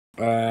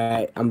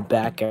Alright, I'm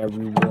back,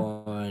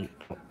 everyone.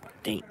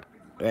 Dang.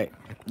 Right,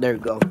 there we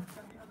go.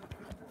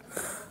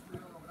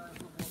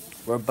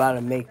 We're about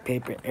to make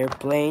paper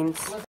airplanes.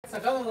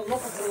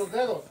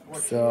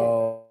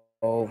 So,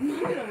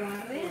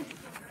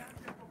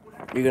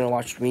 you're gonna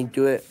watch me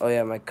do it? Oh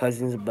yeah, my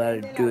cousin's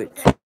about to do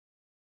it.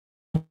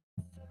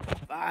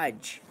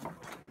 Fudge.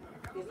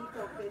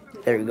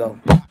 There we go.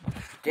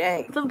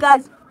 Dang. What's up,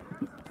 guys?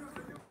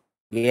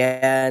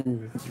 Yeah.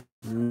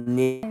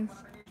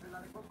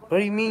 What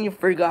do you mean you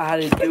forgot how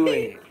to do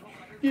it?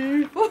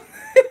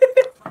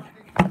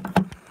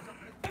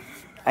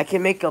 I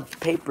can make a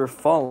paper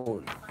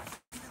phone.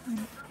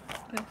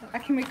 I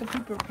can make a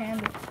paper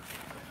panda.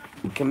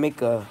 You can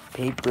make a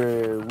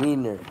paper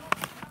wiener.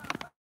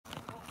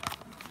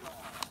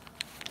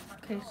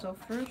 Okay, so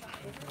first.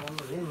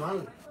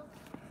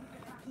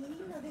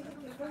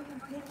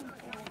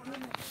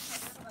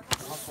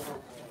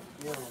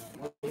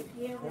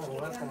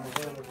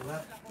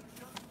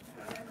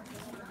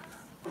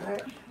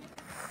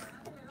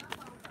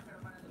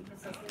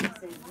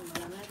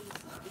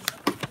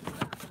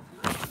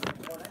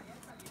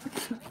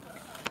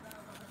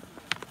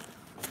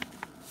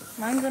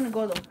 Mine's gonna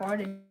go the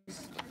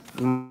farthest.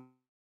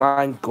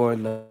 Mine's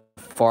going the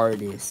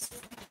farthest.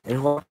 And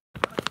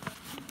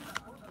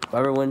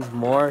whoever wins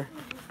more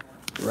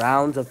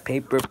rounds of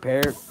paper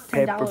pen,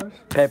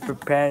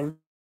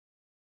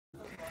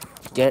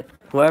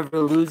 whoever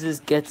loses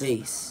gets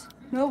ace.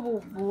 No,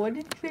 but what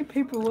did you say?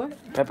 Paper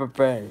what? Pepper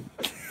pen.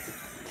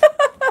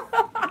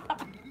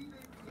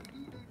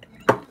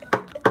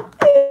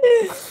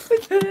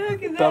 What the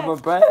heck is that? Pepper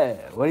pen.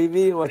 What do you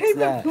mean? What's Paper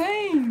that?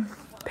 plane.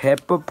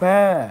 Pepper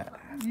pen.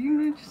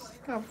 You just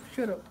stop.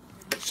 Shut up.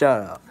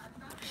 Shut up.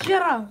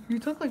 Shut up. You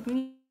talk like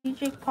mini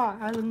Jake Paul.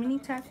 I have a mini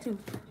tattoo.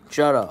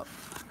 Shut up.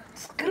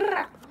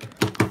 Scrap.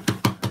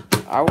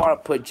 I want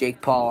to put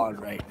Jake Paul on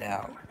right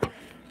now.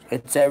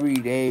 It's every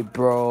day,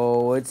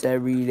 bro. It's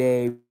every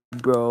day,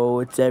 bro.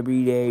 It's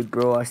every day,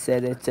 bro. I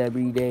said it's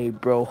every day,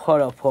 bro.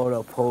 Hold up, hold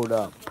up, hold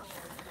up.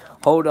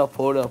 Hold up,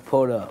 hold up,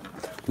 hold up.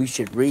 We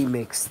should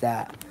remix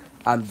that.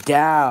 I'm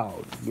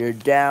down. You're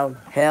down.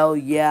 Hell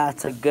yeah,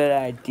 it's a good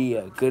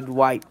idea. Good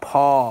white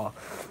paw.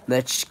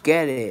 Let's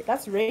get it.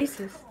 That's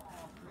racist.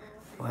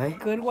 What?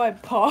 Good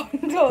white paw.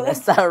 No,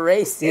 That's not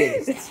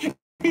racist. It's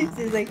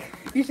racist. Like,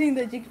 you're saying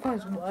that Jake Paul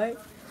is white?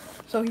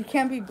 So he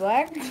can't be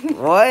black?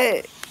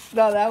 What?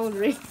 No, that was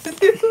racist.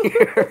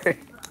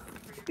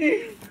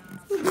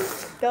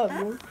 That was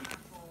rude.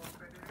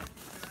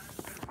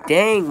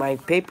 Dang, my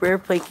paper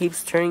airplane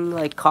keeps turning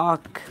like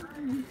cock.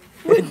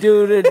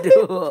 Do.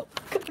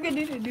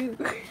 Cock-a-doodle-doo.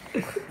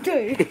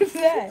 Dude, what's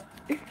that?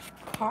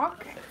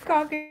 Cock?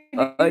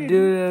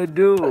 Cock-a-doodle-doo.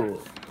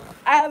 Do.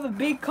 I have a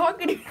big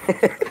cock-a-doodle.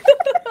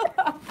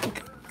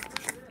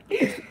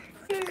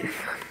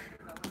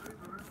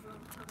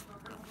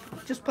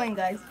 Just playing,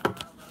 guys.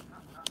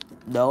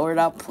 No, we're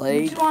not I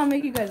playing. just want to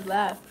make you guys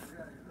laugh.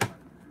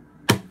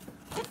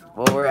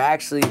 Well, we're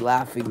actually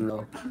laughing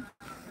though.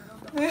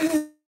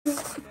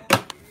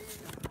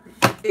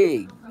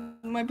 Hey.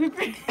 My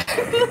paper.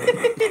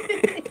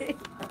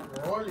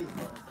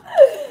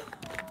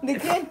 The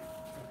kid.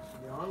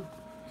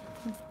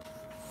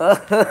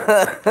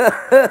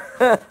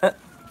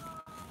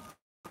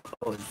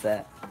 What was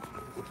that?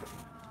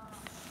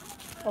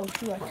 Oh,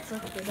 shoot, I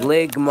fucked it up.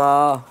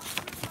 Ligma.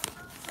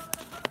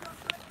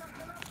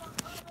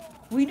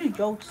 We do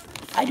jokes.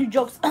 I do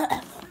jokes.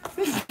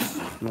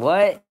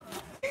 What?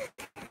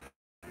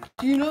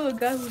 Do you know the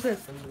guy who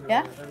says,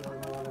 yeah?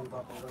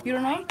 You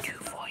don't know him? Two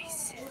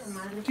voices.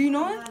 Do you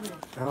know him?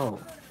 No.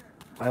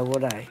 Why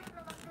would I?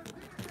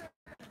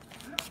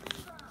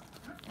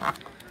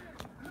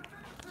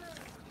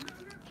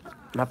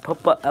 My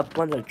papa up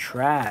on the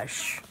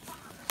trash.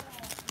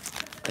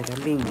 Like,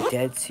 I'm being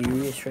dead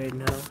serious right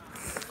now.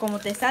 Como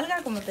te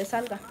salga, como te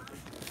salga.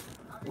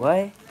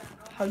 What?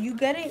 How you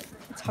get it,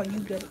 it's how you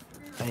get it.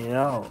 I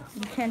know.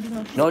 You can't do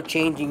no shit. No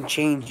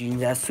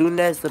changing. As soon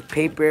as the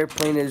paper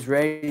airplane is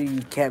ready,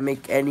 you can't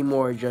make any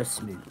more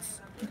adjustments.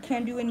 You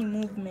can't do any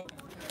movement.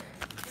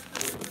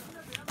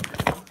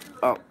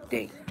 Oh,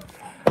 dang.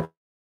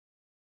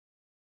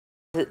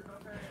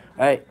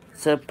 Alright,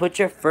 so put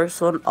your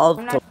first one all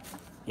the toast.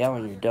 Yeah,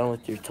 when you're done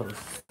with your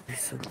toast. Do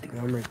something.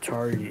 I'm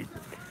retarded.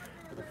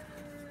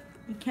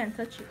 You can't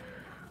touch it.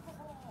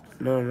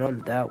 No,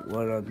 not that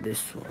one, on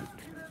this one.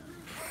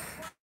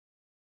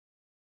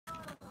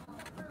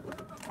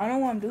 I don't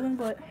know what I'm doing,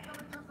 but...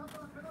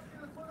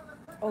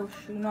 Oh,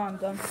 shoot, no, I'm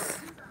done.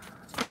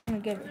 It's gonna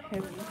get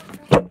heavy.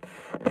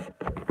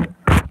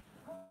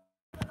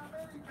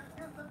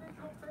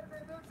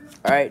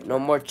 Alright, no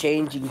more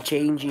changing.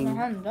 No,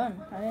 I'm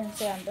done. I didn't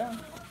say I'm done.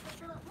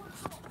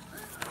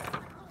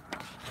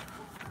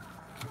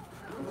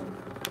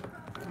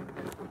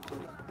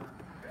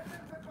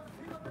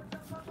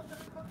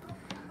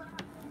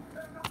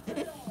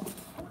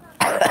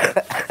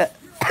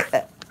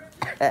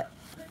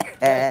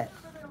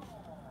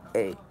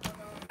 Hey.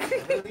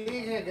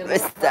 Me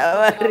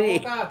estaba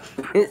riendo.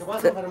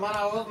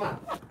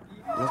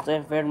 No estoy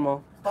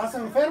enfermo. Estás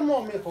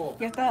enfermo, mijo.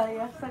 Ya está,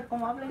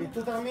 como habla. Y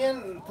tú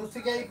también, tú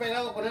sigue ahí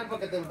pegado con él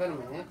para que te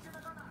enfermes, ¿eh?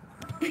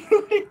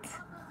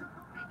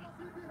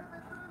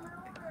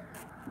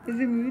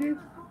 Ese mire.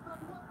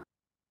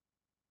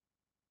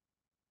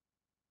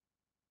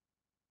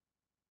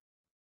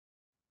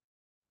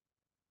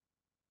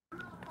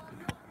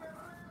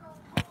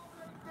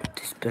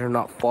 This better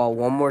not fall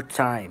one more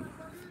time.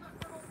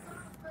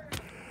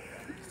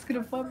 It's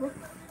gonna fall, bro.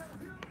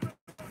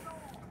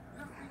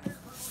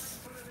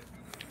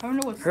 I don't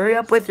know what's Hurry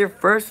up with your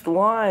first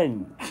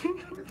one.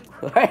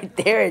 Right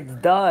there, it's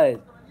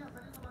done.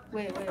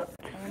 Wait. I want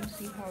to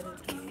see how to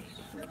do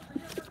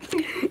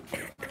this.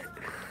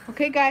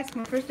 Okay, guys,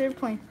 my first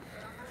airplane.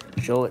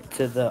 Show it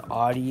to the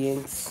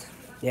audience.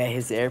 Yeah,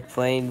 his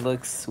airplane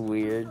looks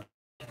weird.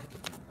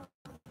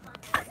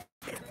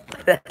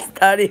 That's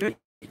not even.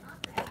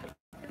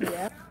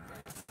 Yeah.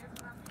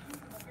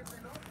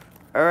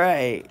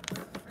 Alright.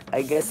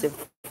 I guess it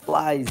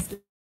flies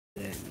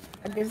then.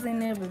 I guess they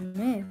never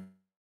miss.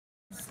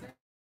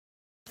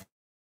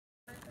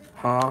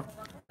 Huh?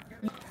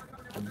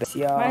 I bet Mine's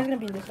y'all. gonna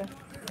be this one.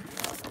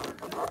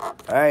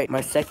 Alright,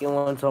 my second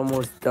one's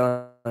almost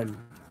done.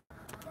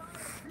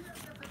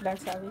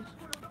 That's savage.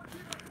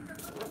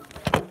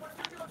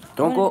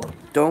 Don't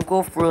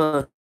go for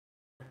a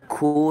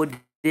cool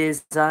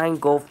design.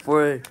 Go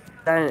for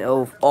design.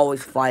 It'll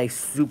always fly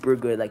super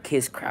good, like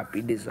his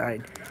crappy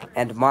design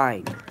and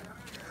mine.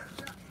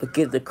 Look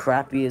at the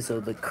crappiest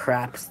of the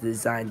craps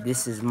design.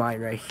 This is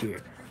mine right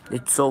here.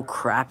 It's so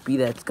crappy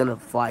that it's gonna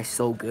fly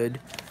so good.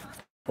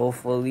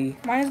 Hopefully.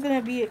 Mine's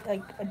gonna be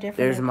like a different.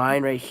 There's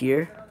mine right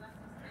here.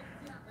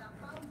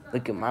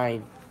 Look at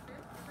mine.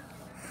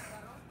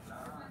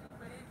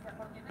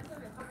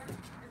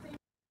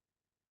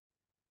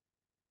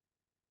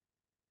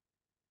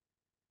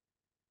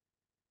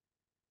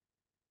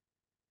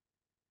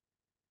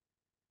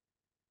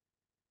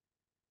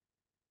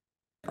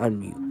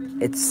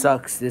 Unmute. It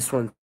sucks. This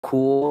one's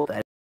cool.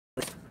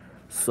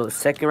 So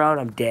second round,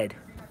 I'm dead.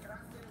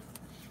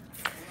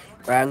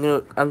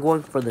 Alright, I'm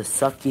going for the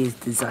suckiest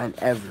design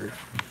ever.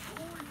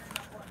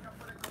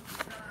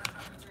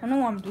 I know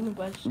what I'm doing,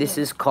 but This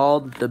is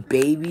called the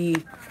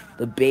baby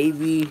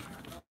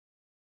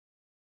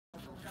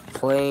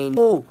plane.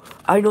 Oh,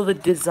 I know the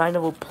design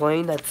of a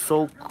plane. That's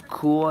so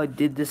cool. I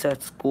did this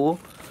at school.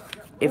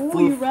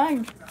 you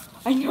rhymed.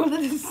 I know the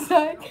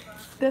design.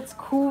 That's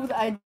cool.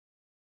 I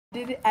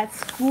did it at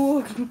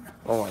school.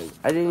 Oh my!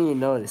 I didn't even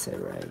notice it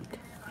right.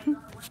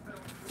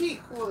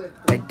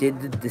 I did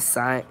the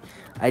design.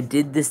 I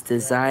did this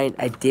design.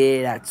 I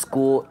did it at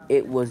school.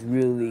 It was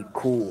really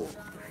cool.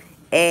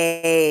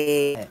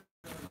 Hey.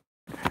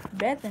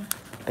 Bet then.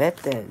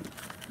 Bet.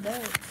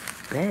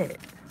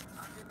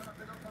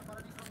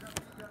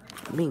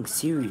 I'm being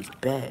serious.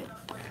 Bet.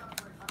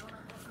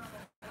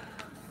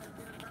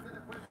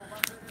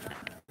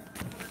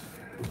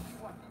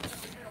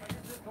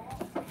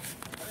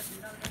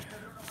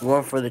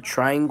 Going for the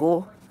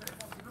triangle.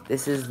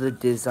 This is the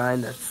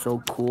design that's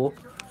so cool.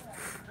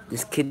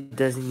 This kid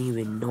doesn't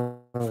even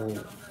know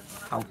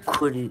how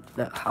good it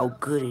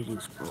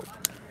is, bro.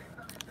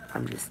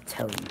 I'm just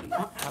telling you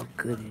how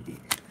good it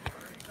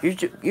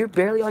is. You're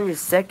barely on your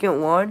second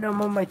one.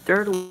 I'm on my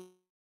third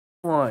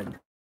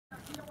one.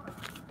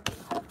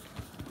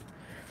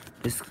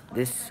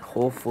 This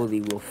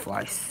hopefully will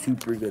fly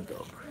super good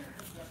though.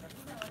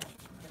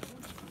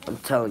 I'm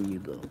telling you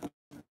though.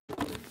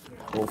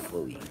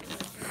 Hopefully.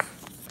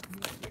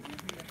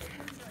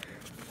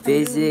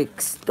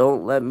 Physics,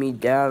 don't let me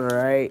down,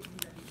 alright?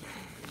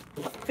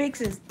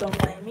 Fixes don't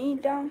let me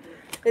down.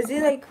 Is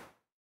it like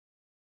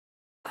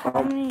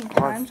how many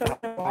times are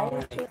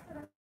the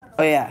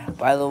Oh yeah,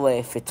 by the way,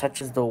 if it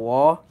touches the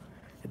wall,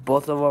 if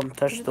both of them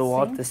touch the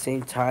wall at the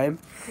same time.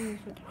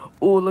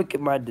 Oh, look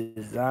at my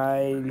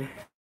design.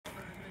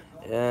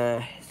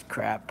 It's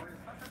crap.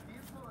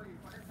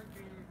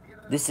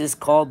 This is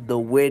called the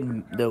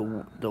wind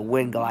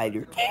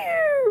glider.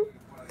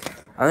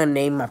 I'm gonna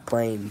name my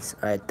planes.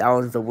 Alright, that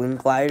one's the wind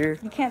glider.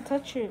 You can't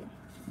touch it.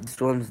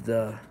 This one's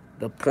the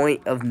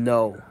point of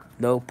no.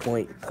 No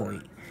point.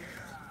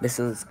 This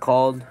one's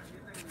called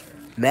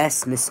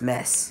mess.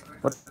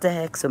 What the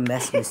heck's a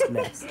mess? I don't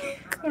know what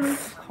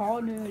it's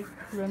called.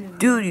 Running.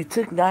 Dude, you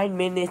took 9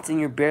 minutes and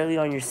you're barely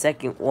on your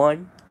second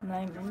one.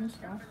 9 minutes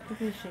now.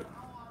 Look at this shit.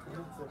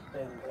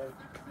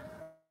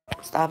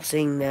 Stop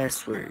saying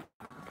that word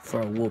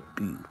for a whoop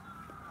you.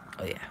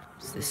 Oh yeah,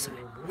 it's this side.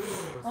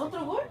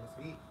 Otro word?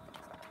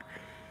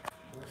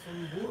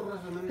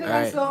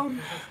 Alright. So,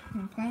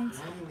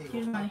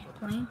 here's my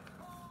plane.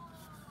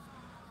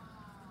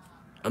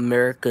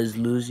 America's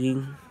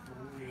losing.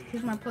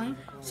 Here's my plane.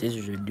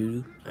 Scissors are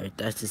doo-doo. Alright,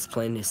 that's his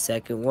plane, his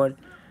second one.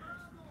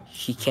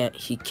 He can't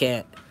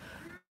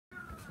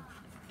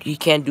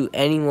do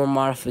any more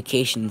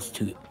modifications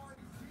to it.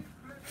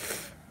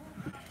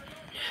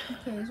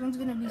 Okay, this one's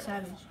gonna be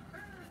savage.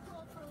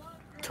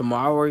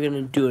 Tomorrow we're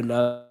gonna do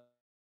another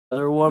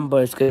one,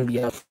 but it's gonna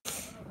be up.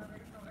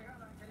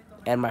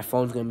 And my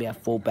phone's gonna be at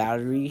full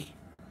battery.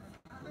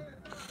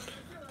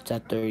 It's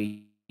at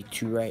 32%.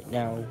 to right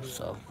now,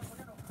 so.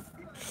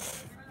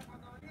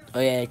 Oh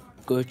yeah,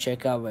 go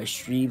check out my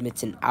stream.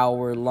 It's an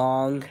hour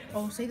long.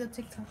 Oh, say the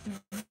TikTok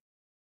name.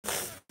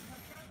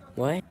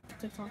 What?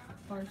 TikTok.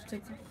 Or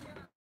TikTok.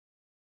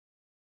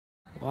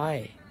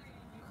 Why?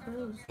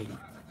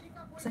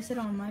 Because I said it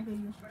on my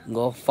video.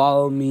 Go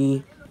follow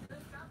me.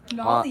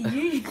 No,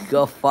 you.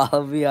 Go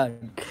follow me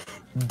on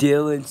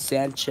Dylan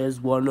Sanchez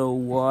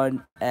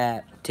 101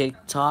 at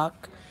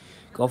TikTok.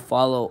 Go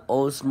follow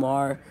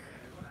Osmar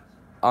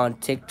on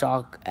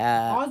TikTok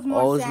at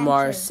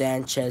Osmar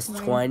Sanchez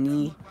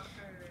 20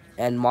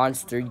 and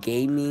Monster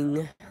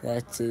Gaming.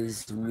 That's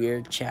his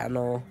weird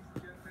channel.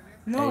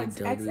 No, it's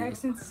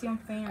XXXTentacion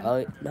Fan.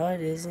 Oh no,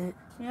 it isn't.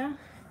 Yeah.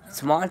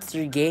 It's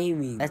Monster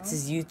Gaming. That's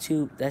his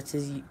YouTube. That's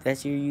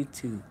your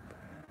YouTube.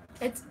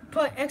 It's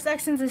put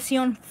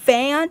XXXTentacion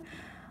Fan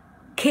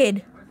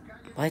Kid.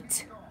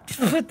 What? Just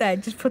put that.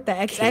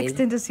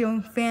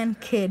 XXXTentacion Fan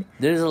Kid.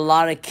 There's a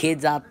lot of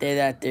kids out there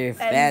that they're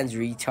fans,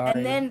 retard.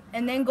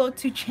 And then go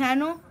to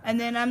channel, and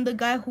then I'm the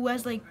guy who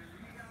has like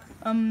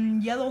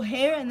yellow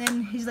hair, and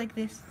then he's like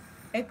this.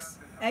 X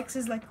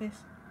is like this.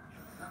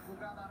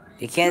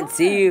 They can't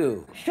see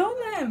you. Show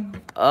them.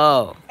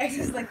 Oh. X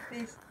is like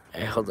this.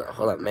 Hey, hold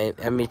on, man.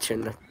 Let me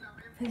turn the.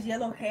 His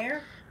yellow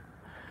hair.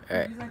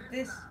 Alright. He's like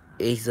this.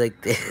 He's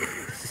like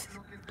this.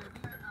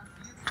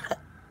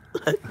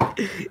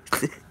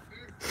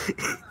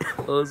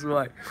 Oh,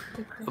 smart.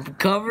 I'm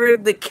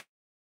covering the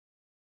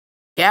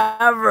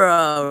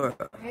camera.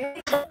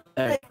 Hey,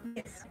 like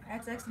this.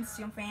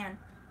 XXXTentacion Fan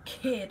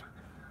Kid.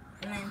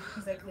 And then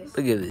he's like this.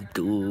 Look at this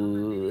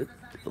dude.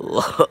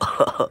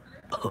 Oh.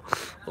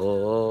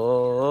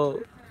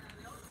 Oh.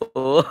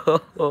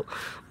 Oh.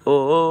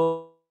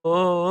 Oh.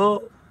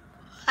 Oh.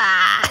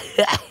 Ah.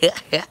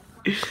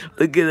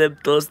 Look at them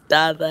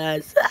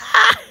tostadas.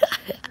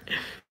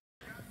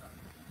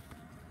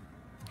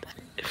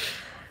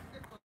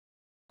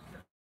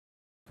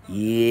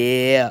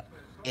 Yeah.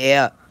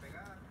 Yeah.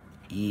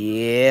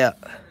 Yeah.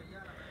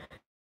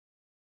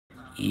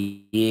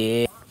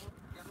 Yeah.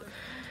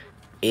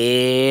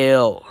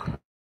 Ew.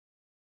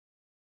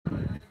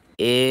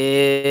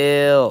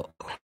 Ew.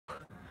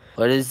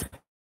 What is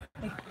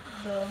Like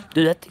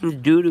dude, that thing's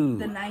doo-doo.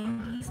 the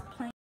 90s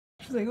plane.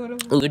 She's like,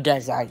 what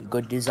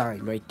Good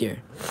design right there.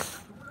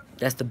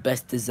 That's the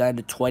best design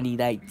of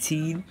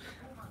 2019.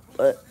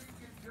 But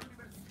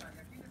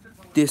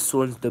this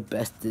one's the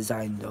best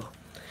design though.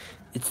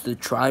 It's the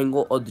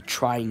triangle or the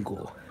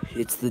triangle.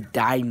 It's the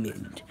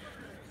diamond.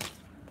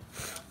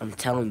 I'm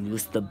telling you,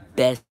 it's the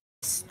best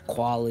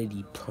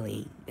quality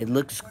plane. It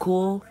looks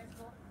cool.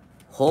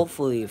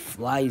 Hopefully it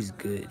flies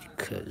good,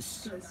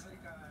 cause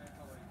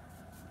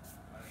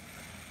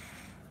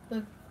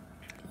Look,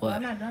 what?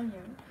 I'm not done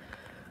yet.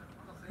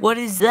 What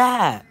is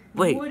that?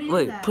 Wait, What is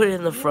wait, that? put it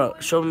in the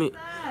front. Show me.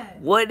 That?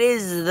 What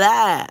is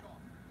that?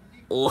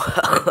 Oh,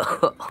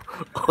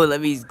 oh, let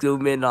me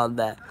zoom in on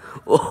that.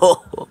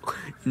 Oh,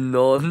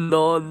 no,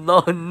 no, no,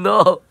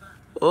 no.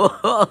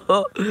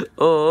 Oh,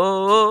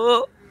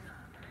 oh.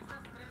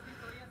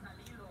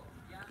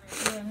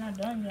 Yeah, I'm not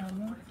done yet,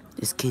 man.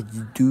 This kid's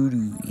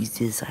doo-doo. He's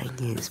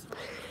designing his.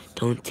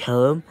 Don't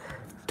tell him.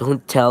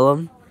 Don't tell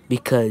him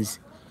because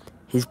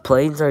his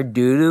planes are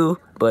doo-doo.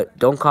 But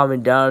don't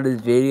comment down on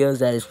his videos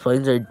that his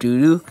planes are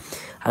doo-doo.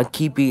 I'm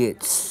keeping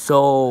it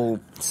so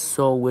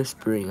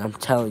whispering. I'm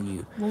telling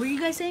you. What were you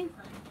guys saying?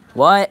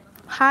 What?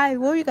 Hi,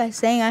 what were you guys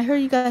saying? I heard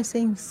you guys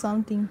saying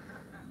something.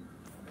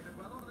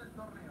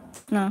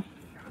 No.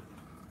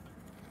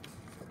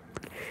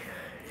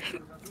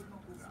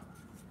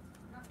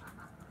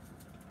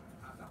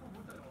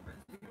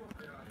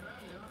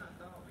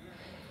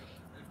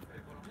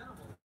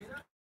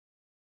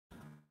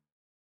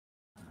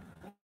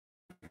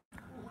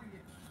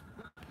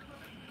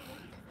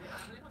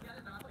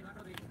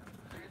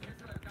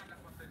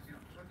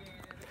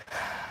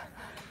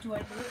 Do I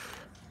do it?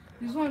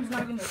 This one's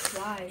not gonna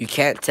fly. You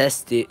can't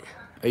test it.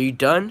 Are you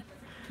done?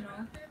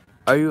 No.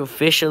 Are you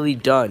officially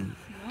done?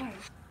 No.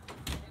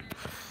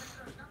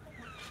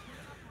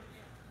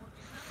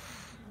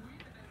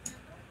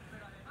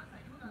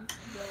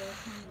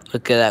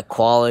 Look at that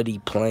quality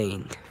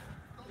plane.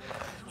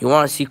 You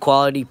want to see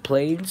quality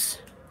planes?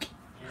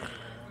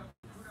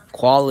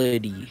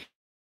 Quality.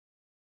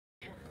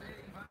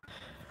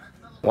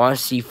 Want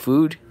to see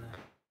food?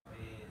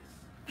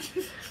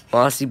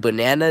 Want to see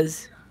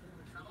bananas?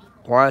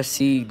 Want to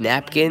see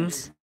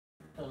napkins?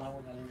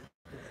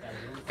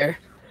 Here.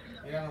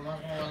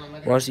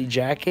 Want to see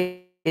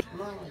jacket?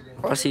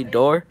 Want to see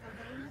door?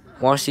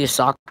 Want to see a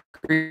soccer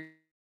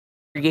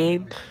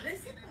game?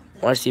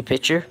 Want to see a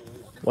picture?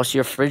 Want to see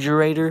a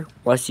refrigerator?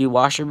 Want to see a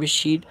washing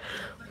machine?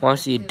 Want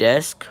to see a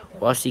desk?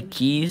 Want to see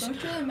keys? Don't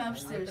show them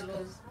upstairs,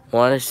 cause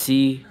Want to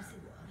see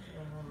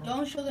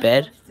don't show them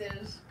bed?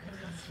 upstairs.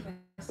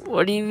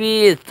 What do you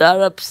mean? It's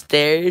not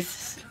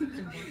upstairs.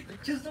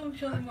 Just don't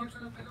show them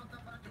upstairs.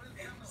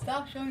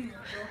 Stop showing them,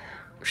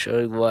 bro.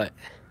 Showing what?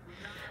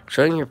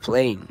 Showing your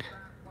plane.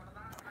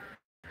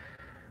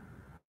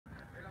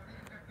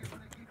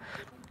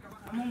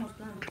 I'm almost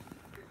done.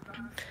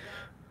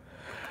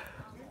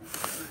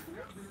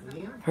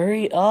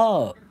 Hurry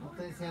up. No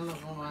estoy diciendo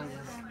cómo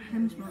andas.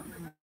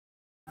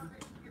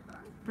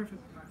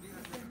 Perfect.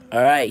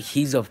 All right,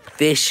 he's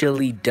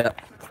officially done.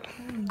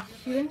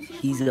 You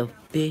He's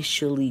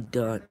officially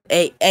done.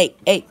 Hey, hey,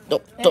 hey,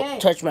 don't Hey.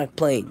 touch my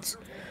planes.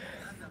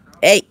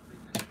 Hey.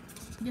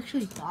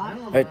 actually thought?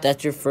 All right,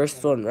 that's your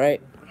first one,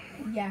 right?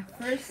 Yeah,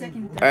 first,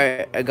 second, All third.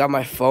 right, I got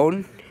my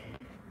phone.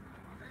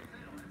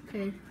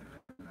 Okay.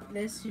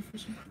 Let's see if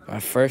it's... My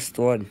first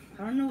one.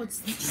 I don't know what's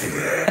this. Is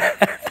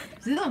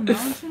it a mountain or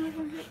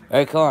something? All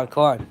right, come on,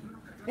 come on.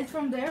 It's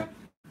from there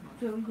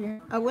to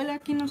here. Abuela,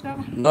 aquí nos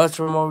graba. No, it's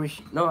from over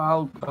here. No,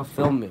 I'll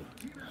film it.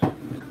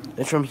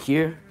 It's from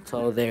here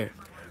to there.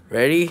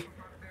 Ready?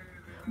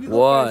 You go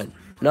One.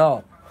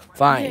 No.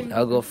 Fine, Okay, you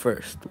I'll go go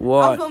first. I'll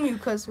One, film you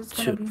because it's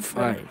gonna two. be...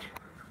 Fine.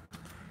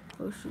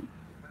 Oh, shoot.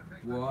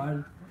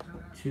 1,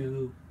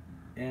 2,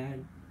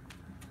 and.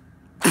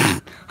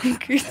 I'm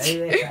crazy.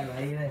 Ahí déjalo,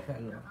 ahí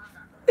déjalo.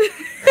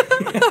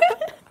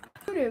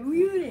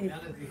 Mute it.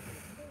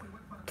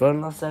 Tú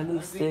no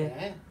saliste.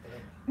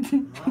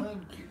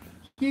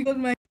 Here goes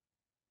my...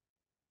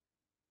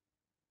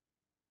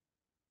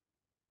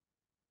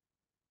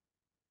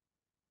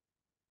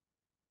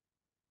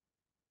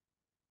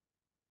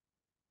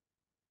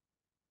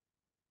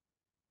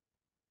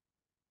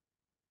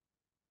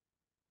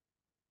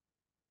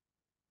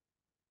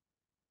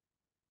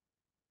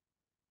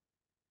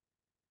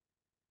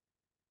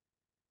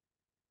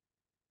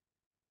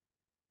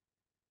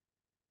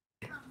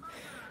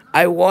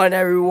 I won,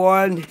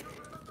 everyone.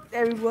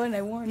 Everyone,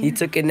 I won. He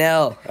took an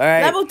L. All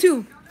right. Level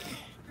 2.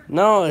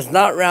 No, it's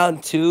not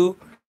round 2.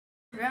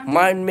 Round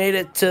Mine made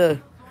it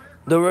to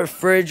the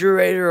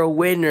refrigerator of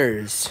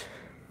winners.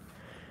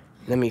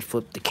 Let me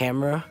flip the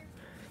camera.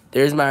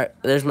 There's my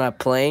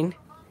plane.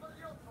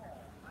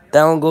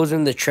 That one goes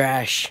in the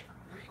trash.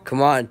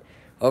 Come on.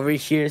 Over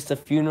here is the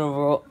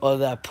funeral of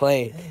that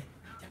plane.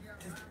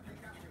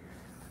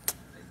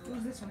 What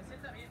was this one?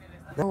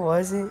 No,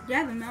 was it?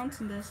 Yeah, the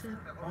mountain, that's it.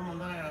 Vamos a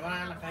mandar a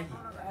grabar a la calle.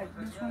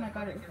 This one I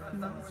got it.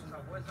 No.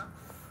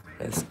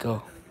 Let's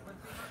go.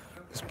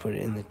 Let's put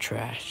it in the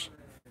trash.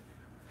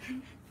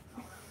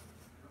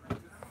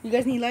 You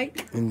guys need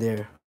light? In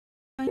there.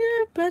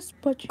 Your best,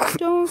 but you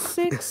don't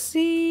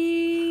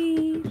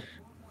succeed.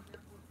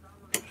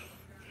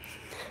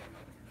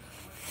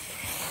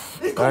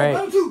 All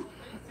right.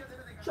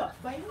 Shut,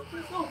 fight me.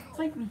 Let's go.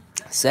 Fight me.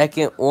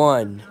 Second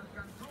one.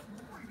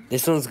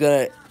 This is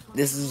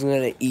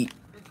gonna eat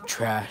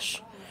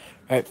trash.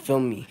 All right,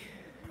 film me.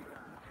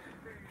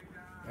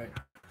 All right.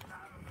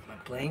 My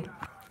plane.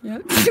 Yeah.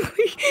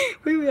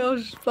 wait, I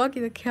was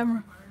blocking the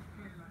camera.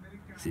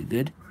 Is it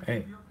good? All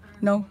right.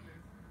 No.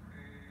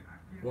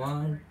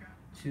 1,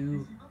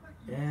 2,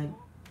 and.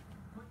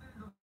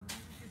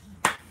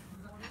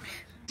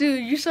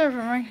 Dude, you start from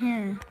right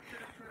here.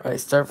 All right,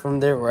 start from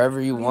there,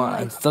 wherever you want.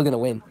 I'm still gonna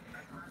win.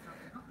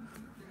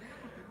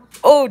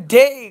 Oh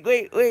dang!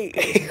 Wait.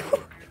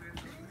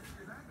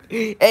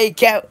 Hey,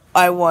 Cat,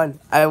 I won.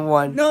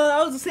 No,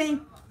 that was the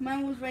same.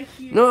 Mine was right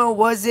here. No, it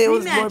wasn't. It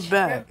was more Rematch.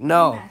 back.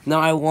 No, Rematch.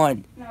 I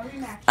won. No,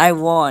 rematch. I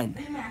won.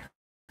 Rematch.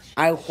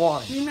 I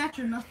won. Rematch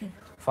or nothing.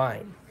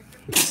 Fine.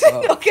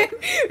 Okay,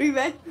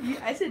 rematch.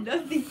 I said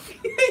nothing.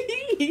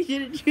 You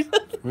shouldn't choose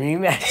nothing.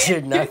 Rematch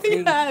or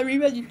nothing? Yeah,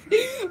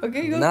 rematch.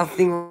 Okay, go.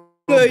 Nothing No,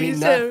 will be you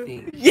said.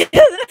 nothing. Yeah,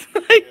 that's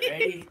right.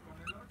 Ready?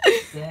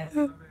 Set.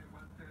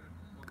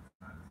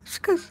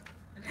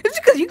 It's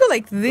because you go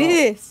like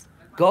this.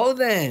 Go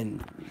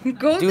then.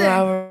 Go Do there.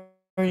 however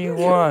you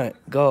want.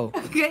 Go.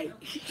 Okay.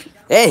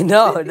 Hey,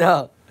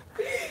 no.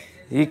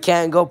 You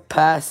can't go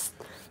past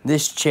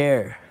this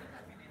chair.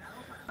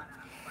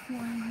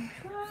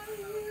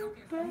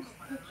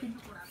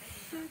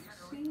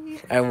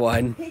 I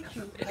won.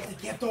 Quédate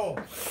quieto.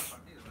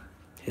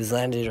 His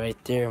landed right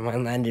there.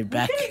 Mine landed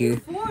back here.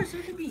 4, so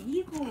it should be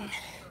equal.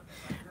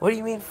 What do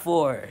you mean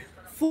 4?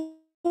 4.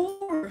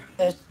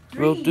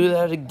 We'll do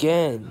that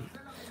again.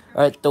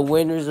 Alright, the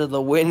winners are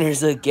the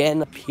winners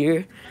again up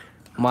here.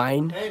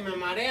 Mine. Hey, me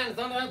marean.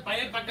 ¿Dónde para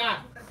allá y para acá?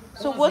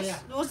 So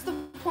what's the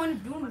point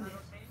of doing this?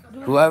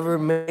 Whoever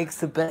makes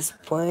the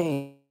best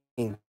plane.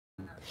 And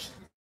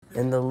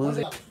the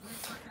loser.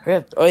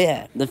 Oh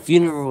yeah, the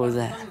funeral was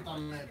that. Me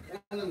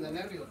ponen de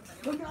nervios.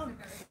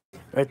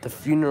 Right, the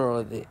funeral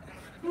of it.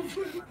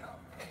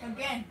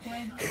 Again,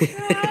 when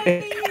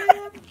try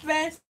your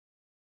best.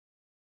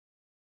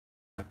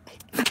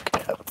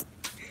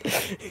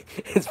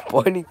 It's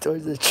pointing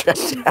towards the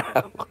trash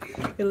house.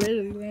 It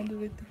literally landed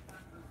with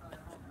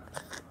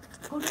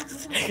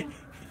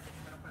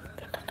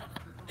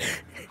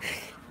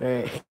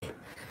Alright.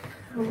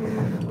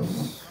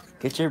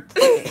 Get your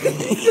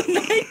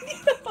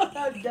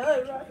I'm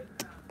done, right?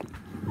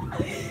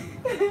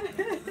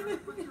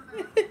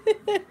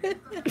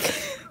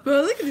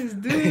 Bro, look at this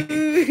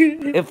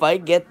dude. if I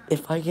get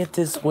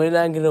this win,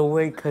 I'm gonna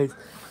win. Cause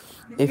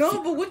if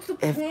No, but what's the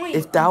point?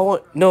 if that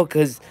one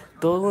cause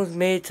those ones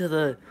made it to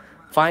the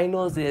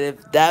finals, and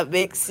if that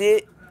makes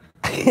it,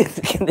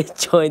 it's gonna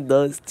join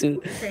those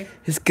two. Okay.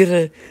 It's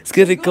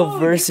gonna go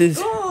versus.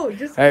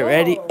 Just go. All right,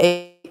 ready?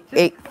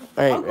 Eight. All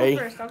Alright, I'll go ready?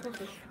 first. I'll go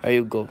first. Alright,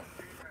 you go.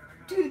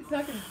 Dude, it's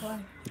not gonna fly.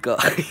 Go.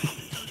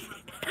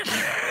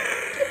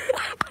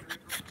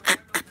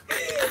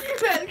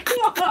 Man,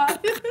 come on.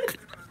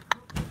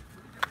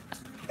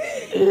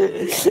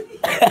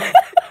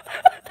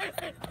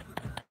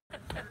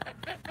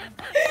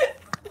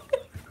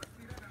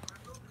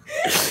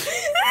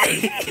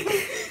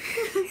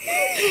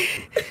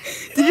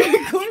 Did you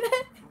record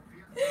that?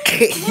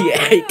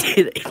 Yeah, I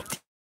did.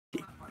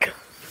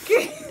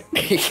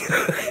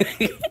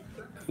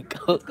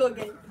 Go. Go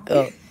get it.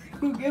 Go.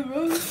 Go get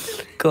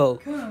Rose. Go.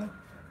 Go.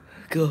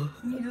 Go.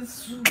 Need a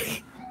swoop.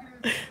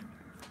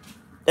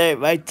 Alright,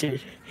 my turn.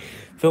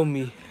 Film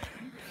me.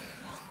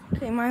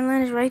 Okay, my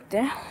line is right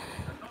there.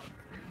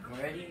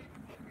 Ready?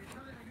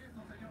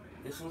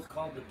 This one's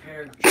called the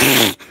pear.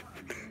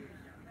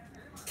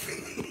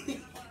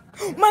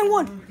 Mine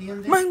won.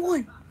 ¿Entiendes? Mine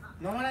won.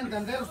 ¿No van a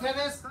entender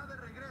ustedes?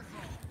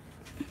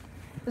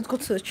 Let's go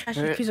to the trash,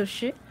 you piece of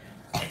shit.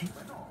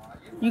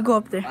 You go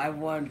up there. I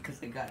won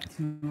because I got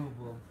 2 of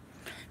them.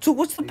 So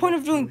what's the point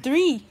of doing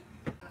 3?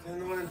 Ustedes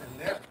no van a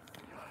entender.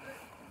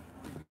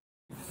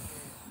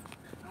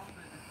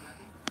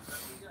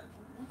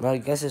 Well, I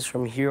guess it's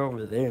from here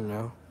over there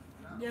now.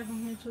 Yeah,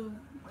 from here to.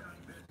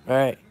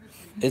 Alright.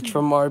 It's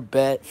from our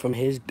bed, from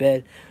his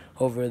bed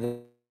over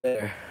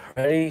there.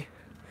 Ready?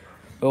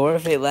 But what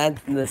if it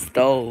lands in the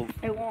stove?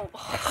 It won't.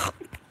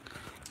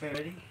 Okay,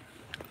 ready?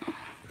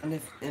 And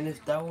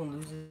if that one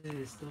loses,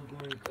 it's still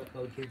going to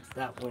go against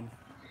that one.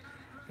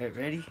 Alright,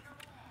 ready?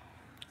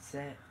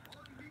 Set.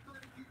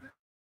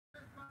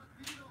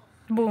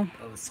 Boom.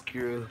 Oh,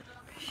 screw.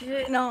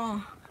 Shit,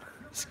 no.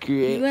 Screw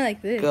You it. went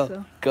like this. Go.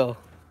 So. Go.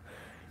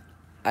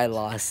 I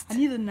lost. I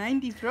need the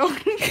 90, bro.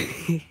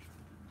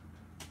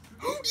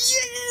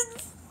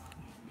 Yes!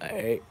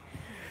 Alright.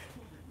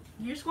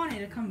 You just wanted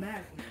to come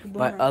back.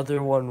 My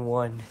other one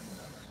won.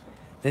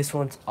 This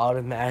one's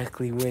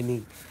automatically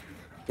winning.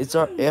 It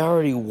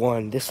already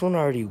won. This one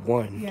already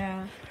won.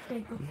 Yeah.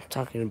 I'm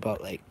talking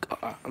about like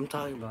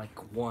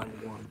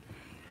 1-1.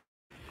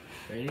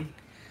 Ready?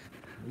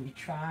 You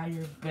try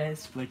your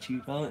best, but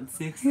you don't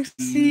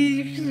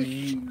succeed.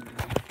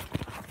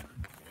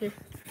 Here.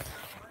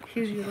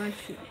 Here's your life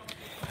sheet.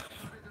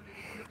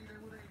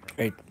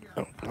 Right.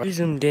 Oh, I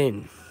zoomed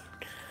in.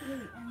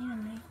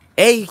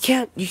 Hey, you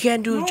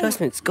can't do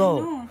adjustments.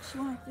 Go. No, it's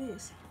like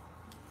this.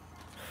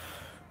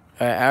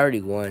 Alright, I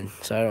already won,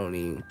 so I don't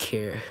even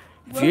care.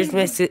 If yours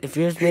makes it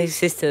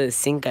to the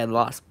sink, I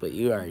lost, but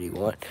you already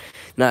won.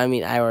 No, I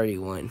mean I already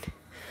won.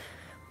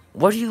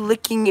 What are you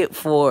licking it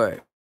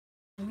for?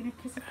 I'm gonna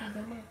kiss it for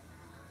the love.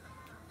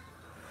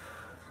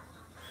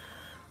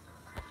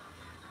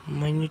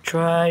 When you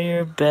try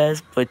your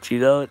best, but you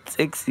don't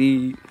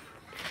succeed.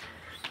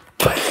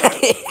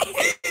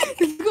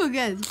 Let's go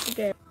again.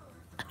 Okay.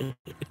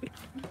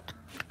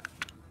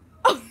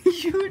 Oh,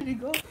 you already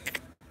go.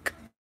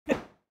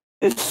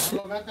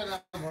 Solo vete a la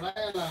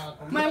muralla, la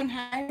comida. Mine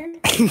higher.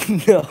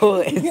 No,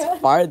 it's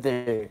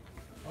farther.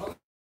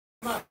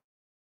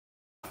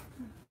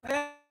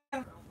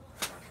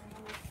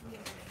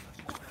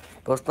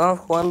 Pues estamos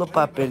jugando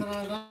papel.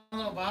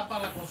 Va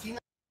para la cocina.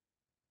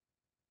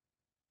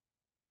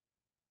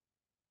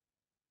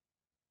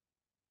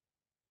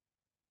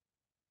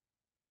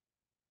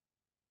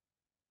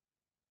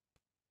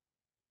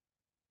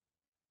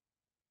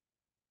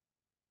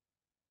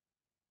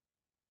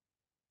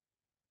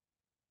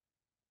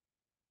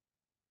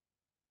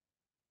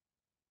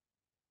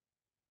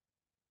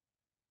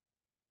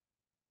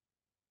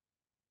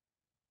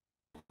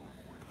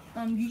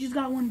 You just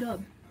got 1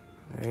 dub.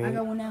 I Right.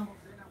 got 1 now.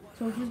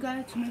 So who's got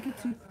it to make it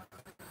to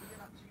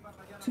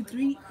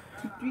 3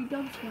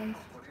 dubs, guys?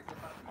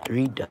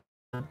 3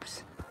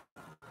 dubs.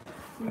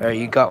 Alright,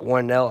 you got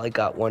 1 L, I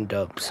got 1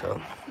 dub, so.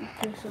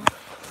 Okay, so.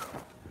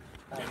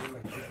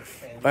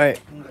 Alright,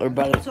 we're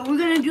about to So we're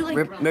gonna do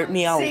like rip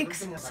me out.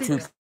 6. 2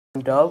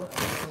 dub.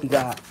 He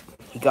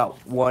got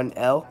 1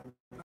 L.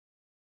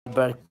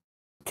 But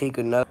take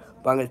another.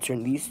 But I'm gonna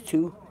turn these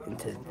 2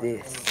 into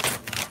this.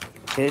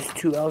 His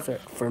 2 L's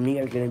for me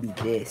are gonna be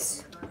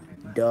this.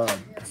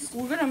 Dubs.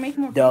 We're gonna make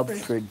more Dubs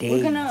papers. for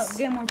We're gonna days.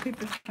 get more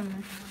papers from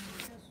there.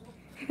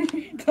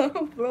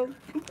 Dumb, bro.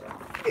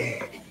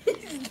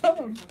 He's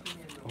dumb.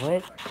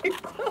 What?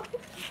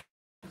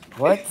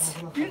 What?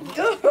 You're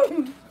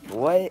dumb.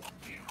 What?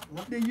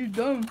 Dude, you're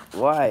dumb.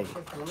 Why?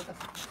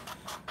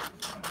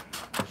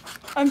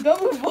 I'm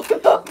done with both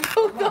of them.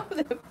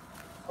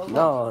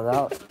 No,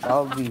 that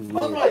would be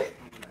weird.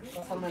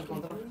 Pásame el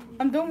control.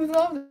 I'm done with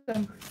all of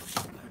them.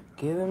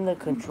 Give him the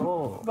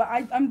control. But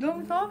I'm done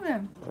with all of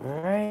them.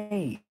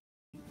 Alright.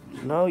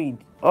 No, you.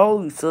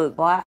 Oh, so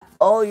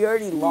oh, you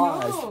already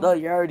lost. No,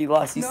 you already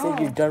lost. You said No.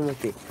 you're done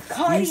with it.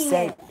 Cutting You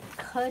said. it.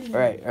 Cutting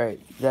Alright, alright.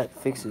 That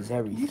fixes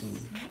everything.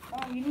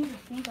 Oh, you need to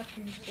think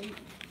after you say it.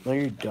 No,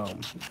 you're dumb.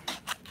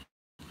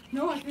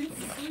 No, I didn't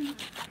think.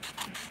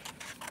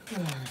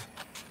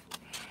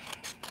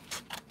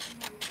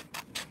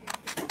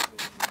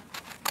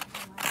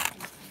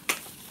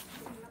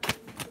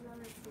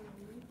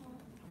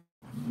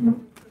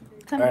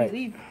 Time Alright. to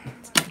leave.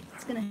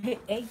 It's gonna hit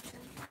 8.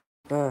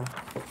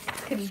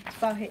 Could have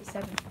about hit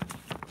 7.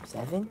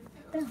 7?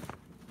 Yeah.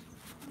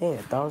 Damn, I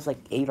thought it was like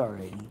 8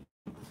 already.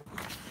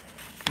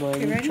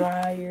 When You you ready?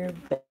 try your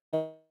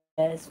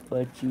best,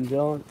 but you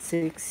don't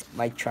succeed.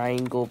 My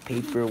triangle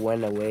paper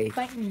went away.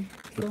 Fight me.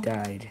 Go. It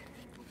died.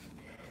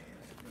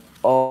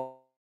 Oh,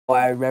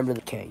 I remember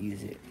they can't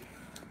use it.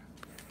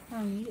 I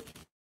don't need it.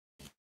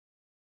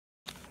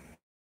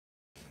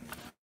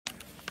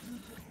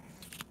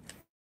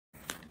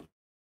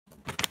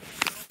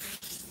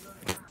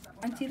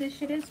 Auntie, this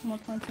shit is more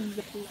points than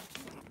the food.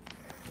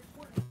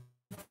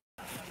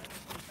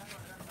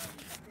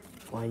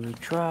 When you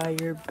try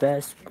your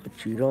best,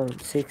 but you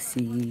don't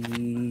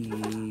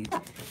succeed.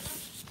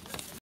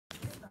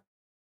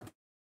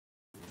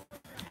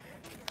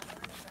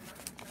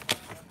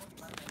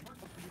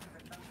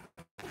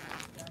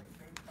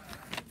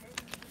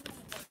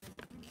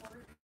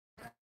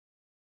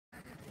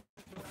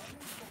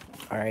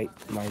 Alright,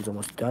 mine's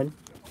almost done.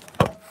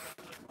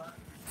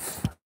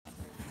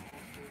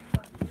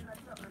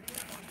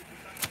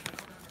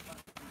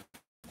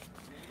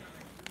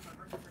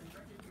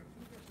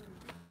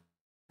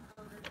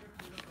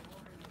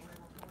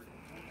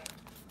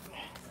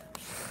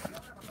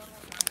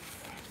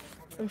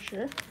 For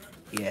sure.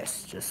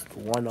 Yes, just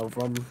one of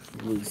them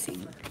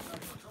losing.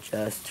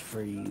 Just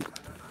for you.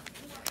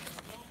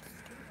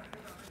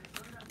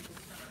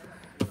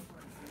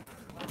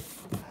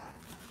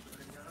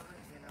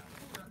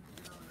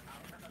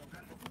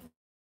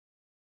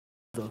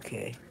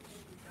 Okay.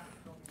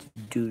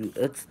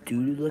 It's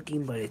doo-doo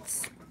looking, but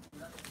it's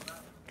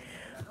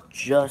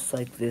just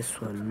like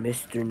this one,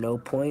 Mr. No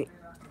Point.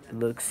 It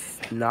looks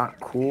not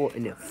cool,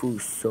 and it flew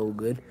so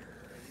good.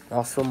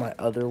 Also, my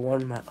other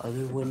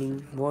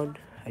winning one,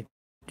 I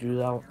threw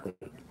that one.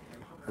 Wait,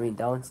 I mean,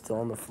 that one's still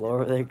on the floor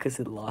over there because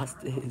it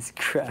lost his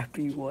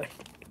crappy one.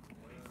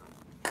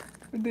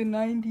 The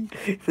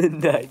 90s. The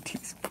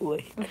 90s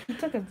play. He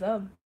took a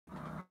dub.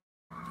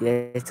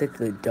 Yeah, I took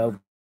the dub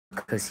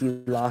because he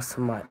lost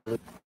my.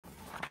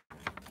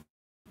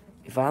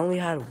 If I only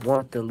had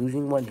one, the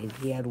losing one, and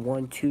he had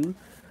one too,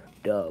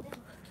 dub.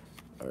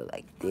 Or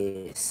like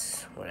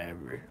this,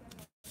 whatever.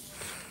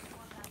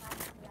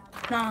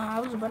 Nah, I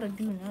was about to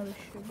do another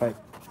shit. But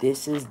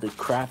this is the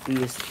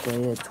crappiest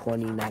play of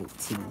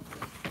 2019.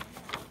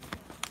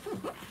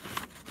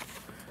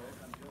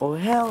 Oh,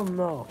 hell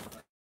no.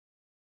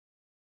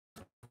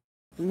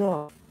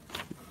 No.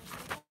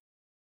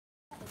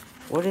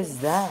 What is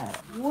that?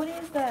 What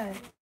is that?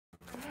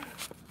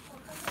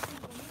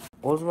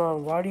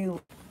 Osman, why do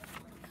you...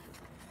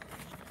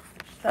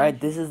 Alright,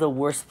 this is the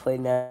worst play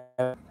now.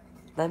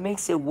 That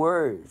makes it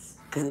worse.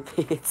 Because if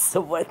it hits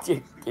someone,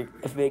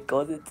 if it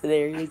goes into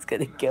there, he's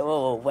going to give him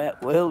a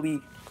wet willy.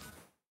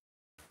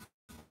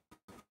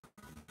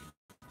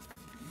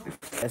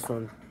 This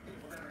one.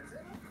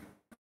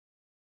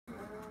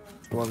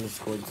 The one that's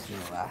going to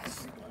the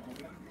last.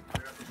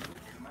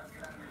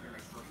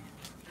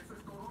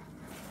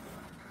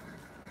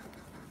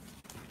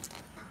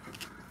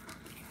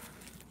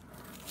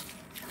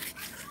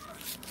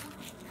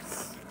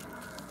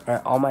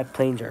 Alright, all my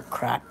planes are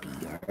crappy.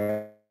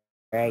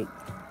 Alright.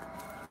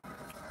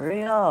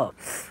 Hurry up.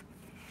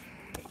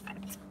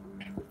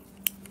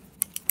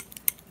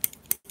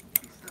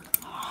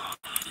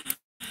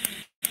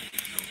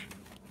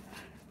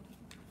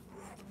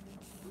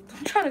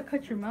 I'm trying to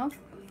cut your mouth.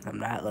 I'm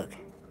not looking.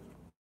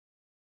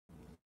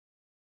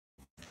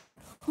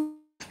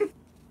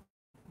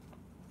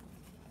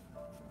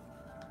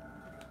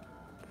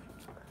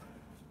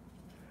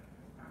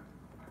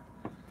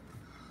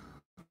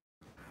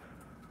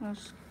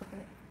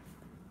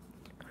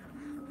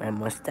 My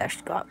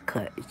mustache got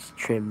cut. It's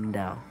trimmed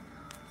down.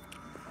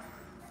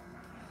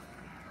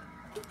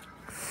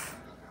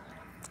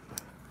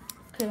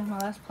 Okay, my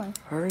last point.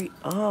 Hurry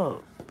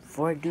up.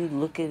 Before I do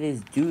look at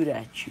this dude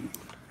at you.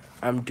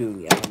 I'm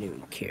doing it. I don't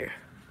even care.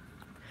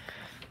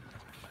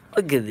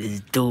 Look at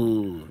this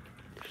dude.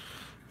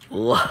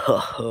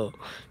 Whoa.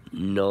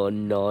 No,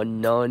 no,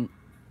 no.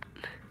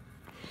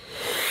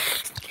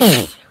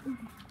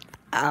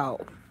 Ow.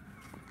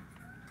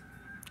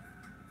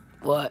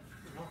 What?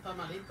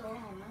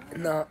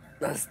 No,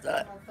 that's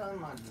not.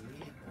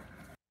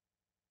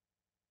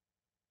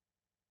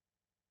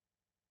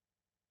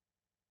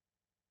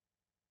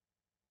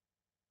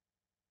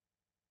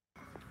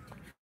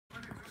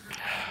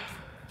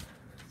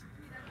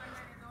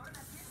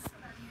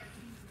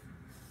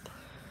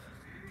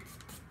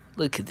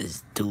 Look at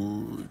this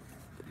dude.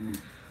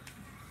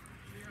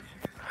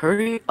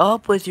 Hurry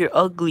up with your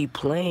ugly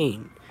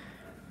plane.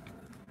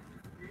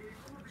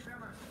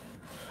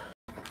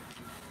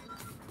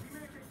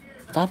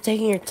 Stop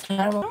taking your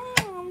time. No,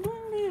 I'm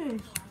doing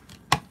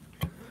this.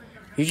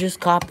 You're just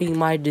copying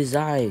my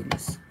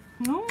designs.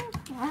 No,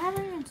 I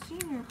haven't even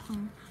seen your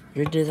plan.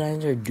 Your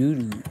designs are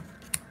doo-doo.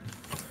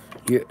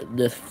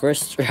 The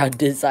first round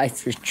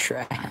designs were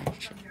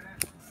trash.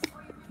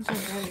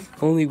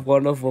 Only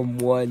one of them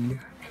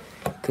won.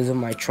 Because of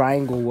my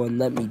triangle one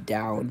let me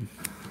down.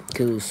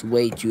 Because it was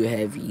way too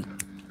heavy.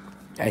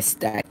 I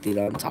stacked it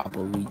on top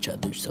of each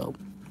other, so.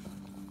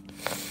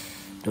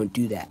 Don't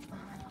do that.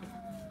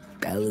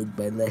 I learned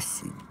my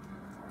lesson.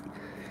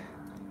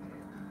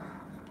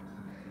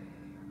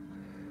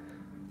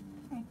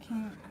 I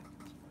can't.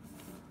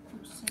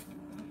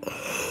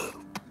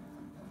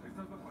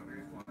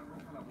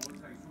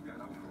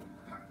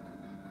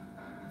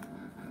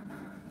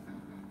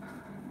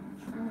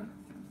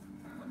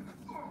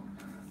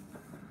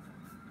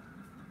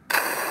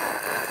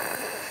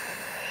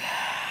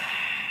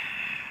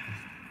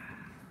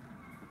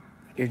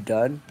 You're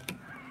done?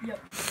 Yep.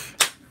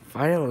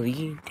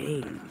 Finally,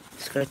 dang.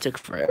 This guy took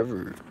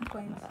forever. I'm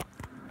playing.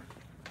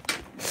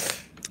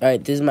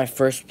 Alright, this is my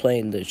first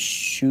plane, the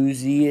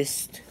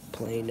shoesiest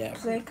plane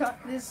ever.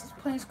 This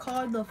plane is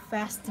called the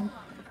Fasting.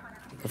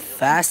 The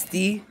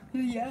fasty?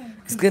 Yeah.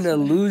 It's gonna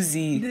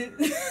losey.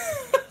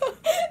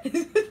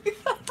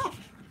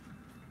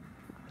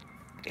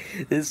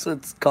 This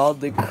one's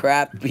called the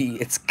crappy.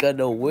 It's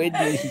gonna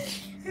winny.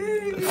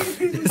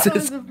 It's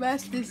called the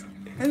fastest.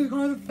 It's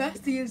called the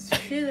fastest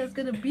shit that's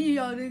gonna be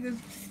y'all niggas.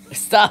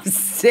 Stop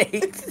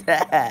saying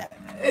that.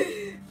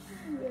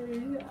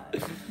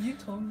 You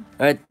told me.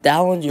 Alright, that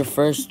one's your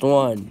first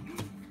one.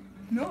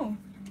 No.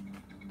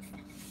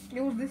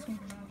 It was this one.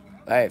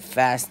 Alright,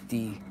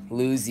 fasty.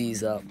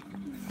 Losey's up.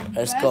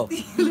 Let's go.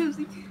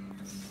 Lucy.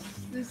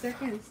 The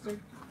second is third.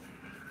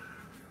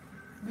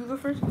 You go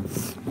first?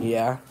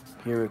 Yeah,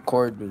 here,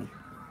 record me.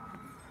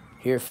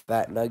 Here,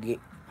 fat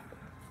nugget.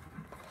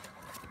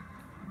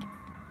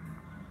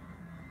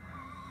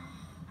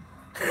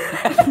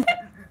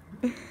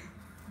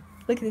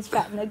 Look at this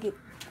fat nugget.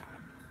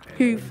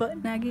 Here, you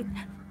fat nugget.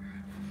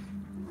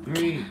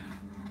 3,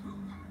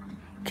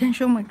 Can't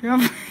show my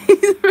grandma.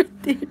 He's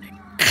right there.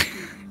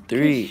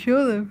 3,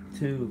 Show them.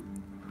 2,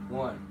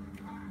 1.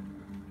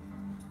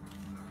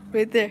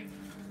 Right there.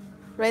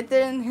 Right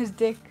there in his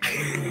dick.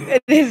 In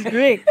his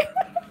dick.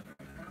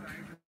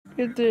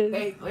 Right there.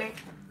 Wait.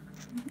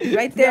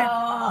 Right there.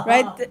 No.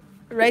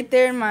 Right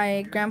there in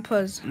my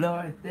grandpa's. No,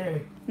 right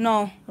there.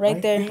 No,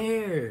 right there.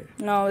 There.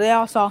 No, they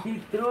all saw. He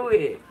threw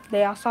it.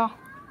 They all saw.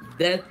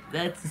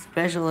 That's a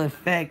special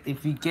effect.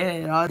 If you get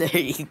it on there,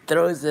 he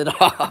throws it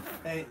off.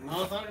 Hey,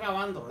 no están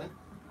grabando, ¿eh?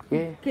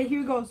 ¿Qué? Okay,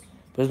 here goes.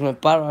 Pues me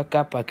paro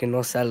acá para que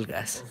no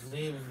salgas. Pues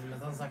sí, me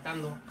están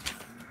sacando.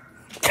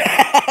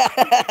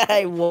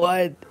 I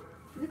won.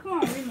 Come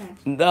on,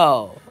 rematch.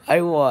 No,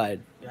 I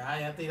won.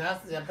 Ya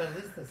tiraste, ya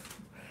perdiste.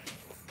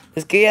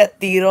 Es que ya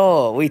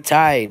tiró. We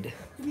tied.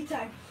 We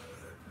tied.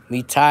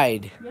 We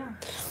tied. Yeah.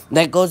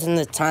 That goes in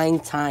the tying.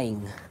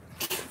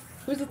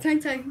 Where's the time?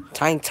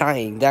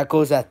 Tying. That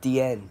goes at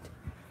the end.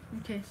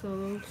 Okay, so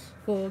those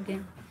go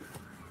again.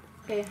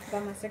 Okay,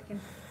 got my second.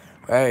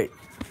 Alright,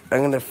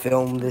 I'm gonna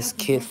film this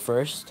kid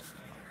first.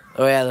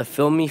 Oh yeah, the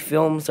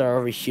films are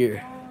over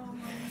here.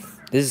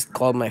 This is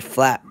called my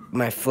flat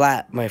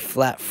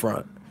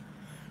front.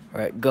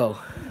 Alright, go.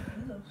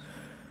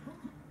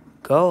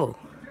 Go.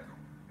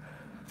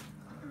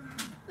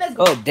 Let's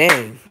go. Oh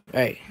dang.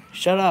 Alright,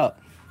 shut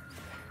up.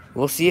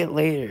 We'll see it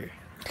later.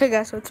 Okay,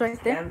 guys, so it's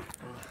right there. Stand.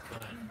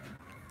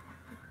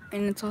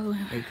 And it's all the way.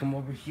 Hey, come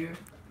over here.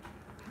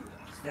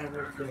 Stand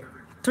right there.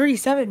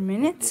 37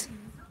 minutes?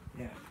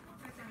 Yeah.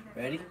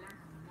 Ready?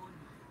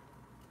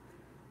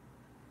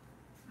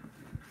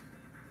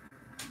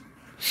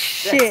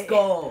 Shit. Let's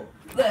go.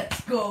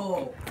 Let's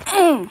go.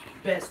 Mm.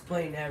 Best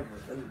plane ever.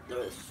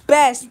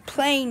 Best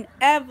plane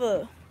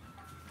ever.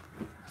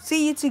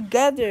 See you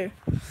together.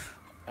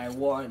 I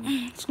won.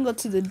 Let's go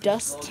to the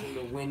dust. Golden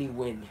the winny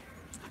win.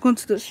 Go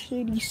to the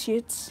shitty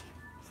shits.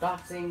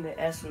 Stop saying the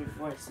S word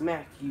before I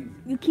smack you.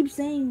 You keep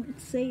saying,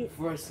 say it.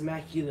 Before I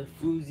smack you the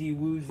foozy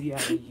woozy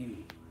out of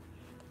you.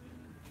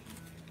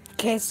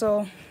 Okay,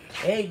 so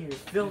Hey, you're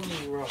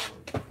filming wrong.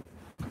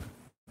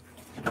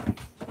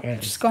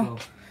 Alright, just go.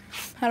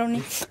 I don't need.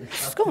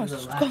 Let's go.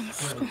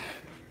 Let's go.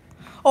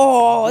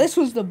 Oh, this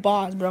was the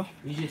boss, bro.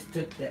 You just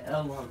took the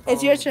L on.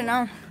 It's your turn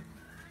now.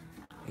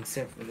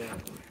 Except for that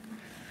one.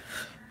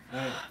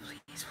 Alright.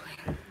 Please,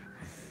 please.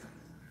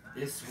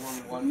 This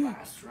one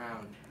last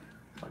round.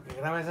 Para que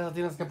grabes eso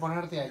tienes que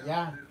ponerte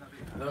allá.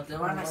 Pero te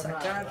van a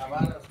sacar.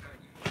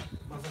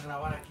 Vas a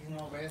grabar aquí,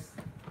 no ves.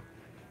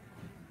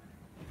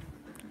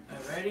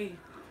 Ready?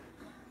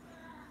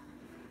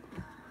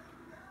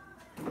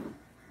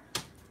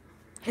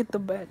 Hit the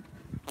bed.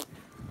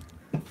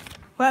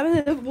 What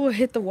happens if we'll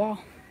hit the wall?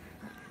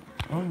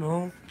 I don't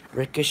know.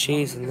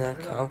 Ricochets in that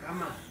count.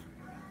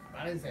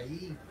 Párense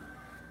ahí.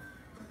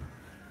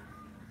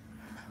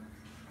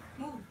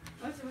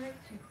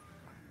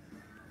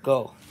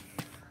 Go.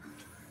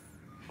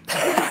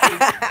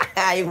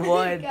 I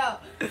won. Go.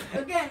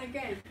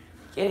 Again.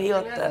 Qué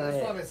idiota, man.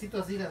 Suavecito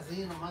así,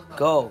 nomás.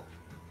 Go.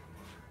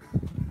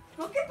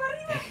 Okay, para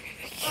arriba.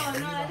 Oh,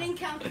 no, I didn't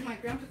count with my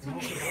grandpa told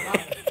me.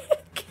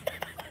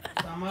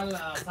 Está mal,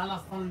 las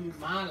alas están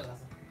malas.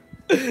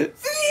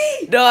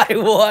 No, I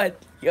won.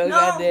 Yo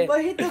got No, it.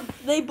 but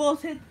they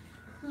both hit.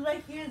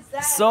 Right here is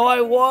that. So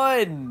I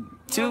won.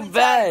 Too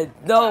bad.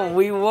 No,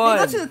 we They go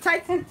won. to the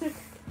tight center.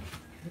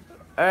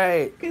 All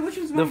right. Okay, which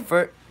one's The mine?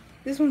 first.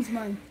 This one's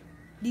mine.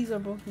 These are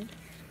both mine.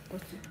 All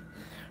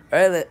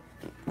right.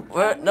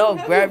 What? No,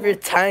 grab your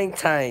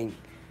tang.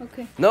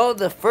 Okay. No,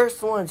 the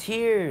first one's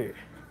here.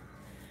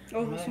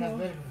 Oh, this one.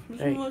 This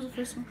one was the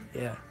first one.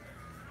 Yeah.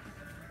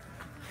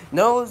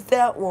 No, it's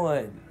that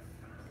one.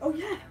 Oh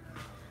yeah.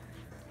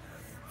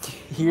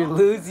 You're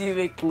Lucy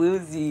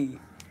McLuzy.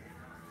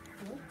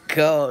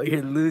 Go,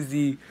 you're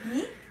Lucy.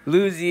 Me?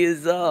 Lucy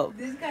is up.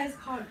 This guy's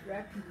called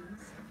Rapids.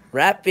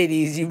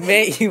 Rapidies, you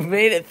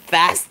made it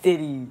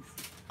fastidies.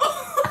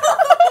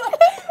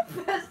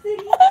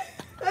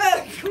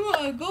 Come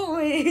on, go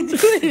away. Do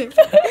it.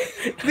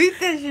 Read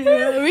that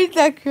shit. Read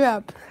that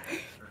crap.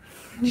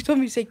 You told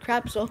me to say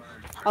crap, so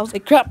I'll say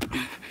crap.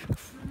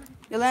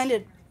 You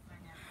landed.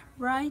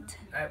 Right.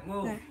 Alright,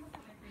 move. There.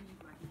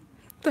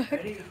 The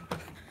heck?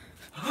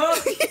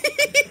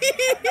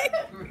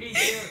 Ready?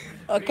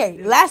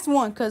 Okay, last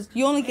one, because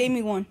you only gave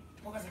me one.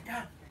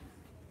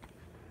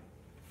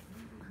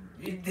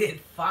 You did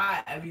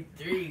 5. I mean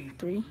 3.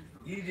 3.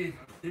 You did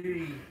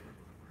 3.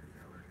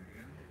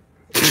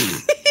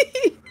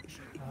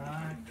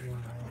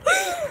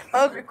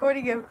 I was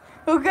recording him.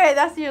 Okay,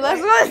 that's your last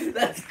one.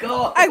 Let's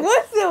go. I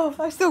won still.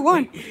 I still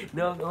won.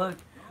 No,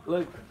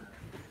 look.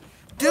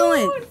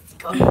 Dylan. It's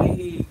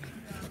coming.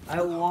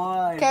 I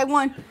won. Okay, I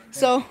won.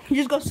 So, he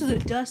just goes to the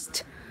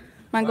dust.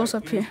 Mine goes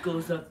up here. It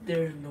goes up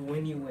there and the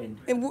win you win.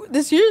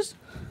 This yours?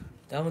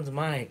 That one's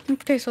mine.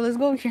 Okay, so let's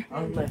go over here.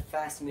 I'm my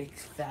fast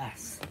makes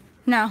fast.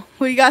 Now,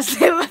 what do you guys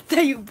say about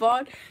that you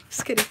bought?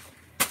 Just kidding.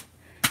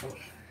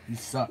 You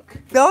suck.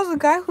 That was the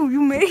guy who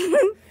you made.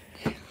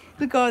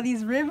 Look at all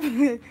these ribs.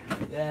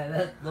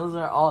 Yeah, those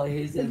are all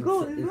his and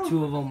go.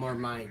 2 of them are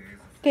mine.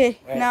 Okay,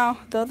 Right. now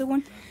the other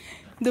one.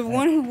 The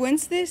one who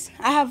wins this,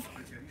 I have.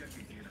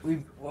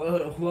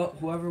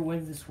 Whoever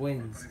wins this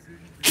wins.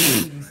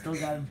 You still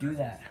gotta do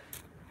that.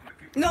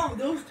 No,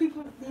 those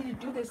people need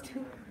to do this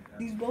too.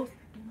 These both.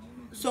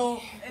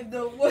 So, if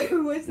the one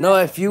who wins No,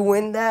 if you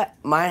win that,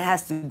 mine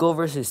has to go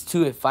versus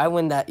 2. If I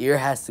win that, yours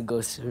has to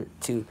go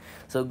 2.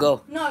 So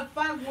go. No, if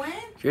I win,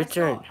 Your that's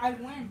turn. all, I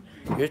win.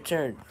 Your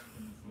turn.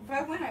 If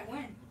I win, I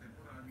win.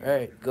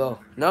 Alright, go.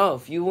 No,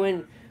 if you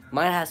win,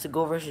 mine has to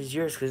go versus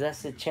yours because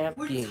that's the We're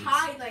champions.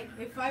 tied. Like,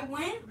 if I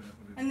win,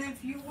 and then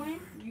if you win,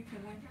 you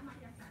can win.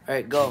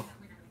 Alright, go.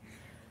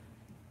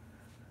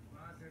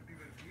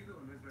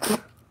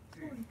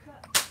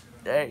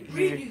 Alright,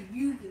 here. Redo,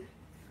 you did.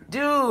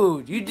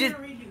 Dude, you did. a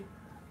redo.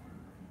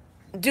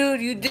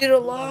 Dude, you did a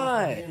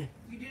lot. You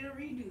did a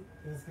redo.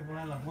 Tienes que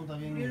poner la punta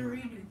You did a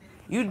bien.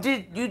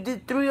 redo. You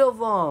did 3 of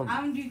them.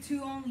 I'm gonna do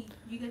 2 only.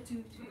 You get 2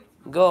 too.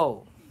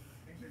 Go.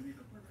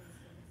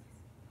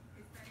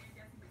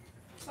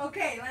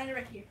 Okay, land it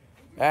right here.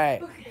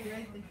 Alright. Okay,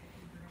 right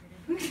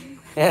there.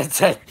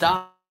 That's a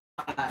thought.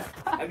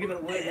 I'm gonna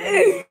win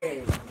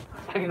anyway.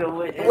 I'm gonna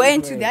win Way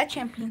into that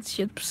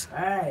championships.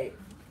 Alright.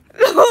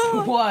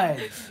 What?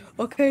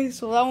 Okay,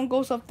 so that one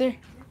goes up there.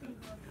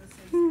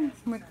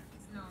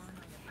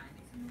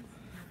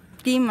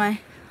 Give my.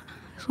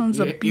 This one's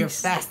a You're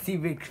beast.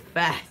 fasty big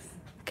fast.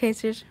 Okay,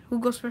 serious. Who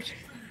goes first?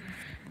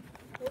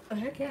 What the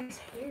heck is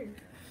here?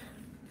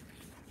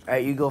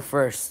 Alright, you go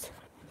first.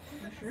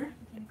 Sure.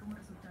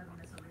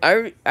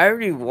 I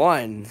already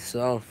won,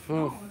 so.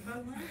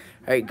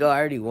 Alright, go. I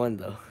already won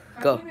though.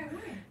 Go. I win.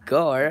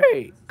 Go.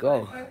 Alright,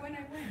 go. I win.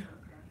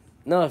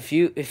 No, if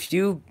you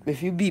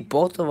beat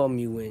both of them,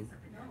 you win.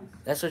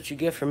 That's what you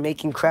get for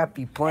making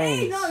crappy Hey,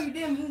 planes. no, you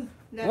didn't move.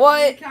 That What?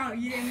 didn't count.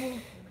 You didn't move.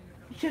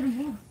 You should have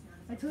moved.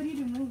 I told you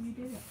to move. You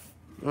did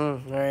it.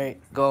 Alright,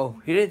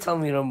 go. You didn't tell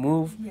me to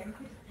move. Yeah.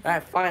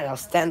 Alright, fine. I'll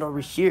stand over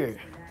here.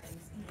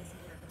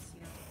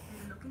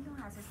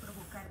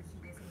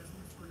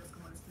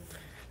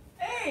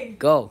 Hey.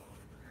 Go.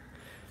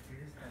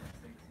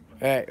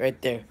 Alright,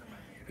 right there.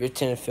 Your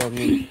turn to film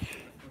me.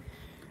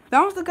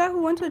 That was the guy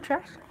who went to the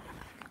trash.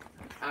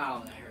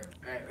 Ow, that hurt.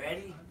 Alright,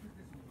 ready?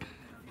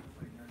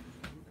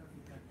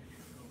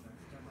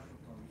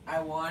 I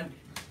won.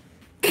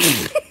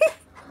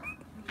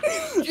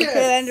 Okay,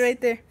 land right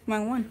there.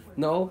 Mine won.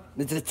 No,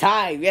 it's a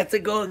tie. We have to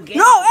go again.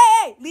 No,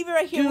 hey! Leave it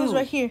right here. It was Dude.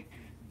 right here.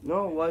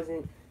 No, it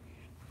wasn't.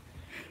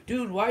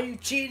 Dude, why are you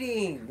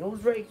cheating? It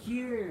was right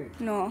here.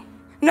 No.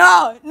 It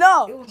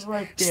It was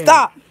right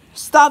there.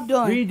 Stop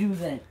doing. Redo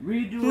that.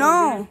 Redo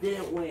No. it. You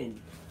didn't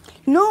win.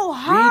 No,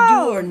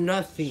 how? Redo or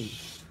nothing.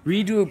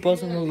 Redo it.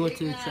 Both of them will go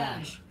to the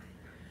trash.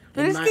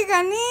 Pero And es my- que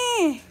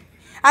gané.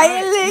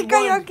 Ahí le you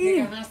cayó won.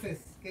 ¿Qué aquí. ganaste?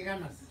 ¿Qué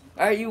ganas?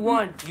 Alright, you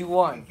won. You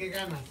won. ¿Qué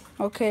ganas?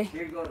 Okay.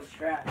 Here goes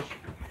trash.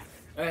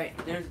 Alright,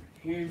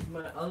 here's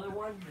my other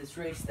one. This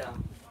race now.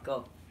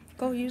 Go.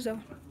 Go use that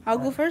one. I'll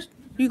go first.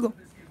 You go.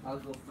 I'll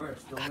go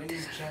first. The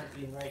winning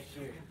champion right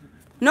here.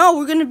 No,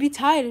 we're gonna be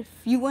tied if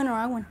you win or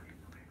I win.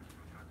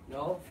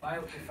 No, if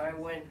I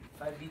win,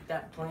 if I beat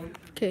that plane,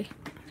 Okay.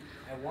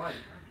 I won.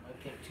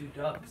 I get 2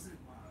 dubs.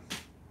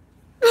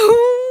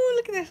 Ooh,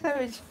 look at that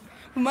savage.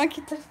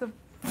 Monkey touched the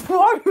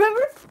floor,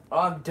 remember?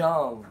 I'm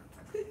dumb.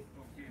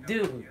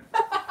 Dude.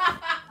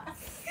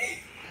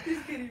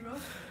 Just kidding, bro.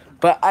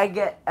 But I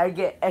get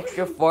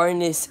extra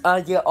farness.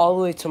 I get all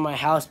the way to my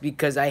house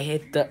because I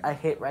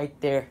hit right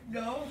there.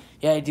 No.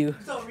 Yeah, I do.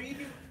 So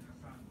redo.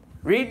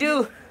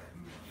 Redo.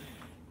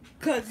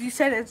 Cause you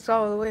said it's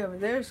all the way over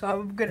there, so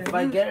I'm gonna. If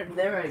I get it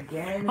there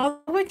again,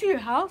 All the way to your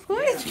house, what?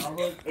 yeah, I'll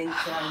look inside.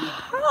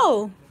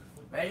 How?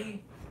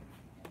 Ready?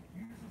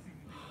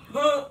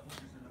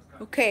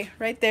 Okay,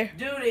 right there.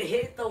 Dude, it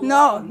hit the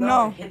wall.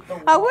 No. It hit the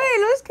wall.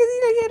 Abuelo, es que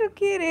dile que no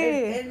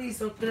quiere. Él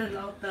hizo tres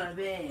la otra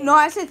vez. No,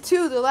 I said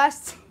 2. The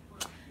last.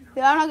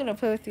 Yeah, I'm not gonna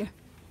play with you.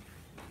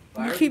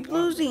 Why You are keep you-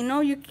 losing.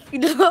 No, you. No.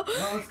 No,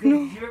 it's 'cause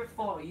it's your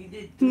fault. You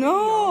did 3.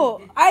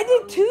 No, I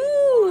did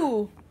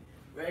 2.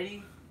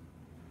 Ready?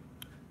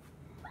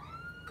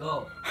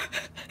 Go.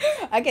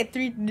 I get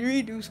 3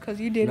 redos because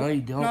you did No, it.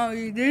 you don't. No,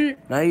 you did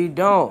it. No, you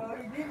don't.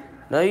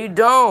 No, you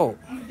don't.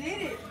 You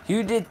did it.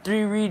 You did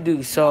 3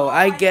 redos, so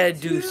I get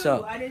to do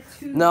some. I did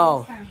 2.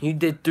 No, you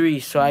did 3,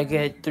 so I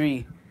get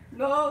 3.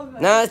 No.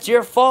 No, it's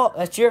your fault.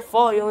 That's your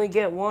fault. You only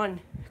get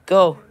 1.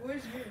 Go.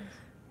 Where's yours?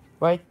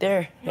 Right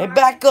there. Hey,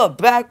 back up.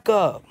 Back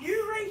up.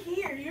 You're right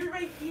here. You're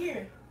right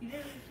here. You did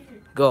it right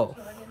here. Go.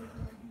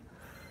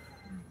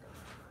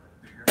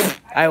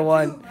 I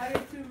won. I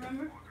did 2,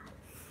 remember?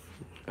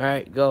 All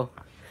right, go.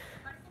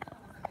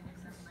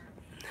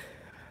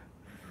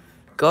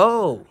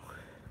 Go.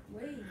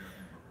 Wait.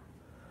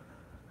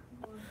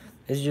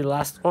 This is your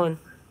last one.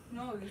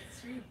 No,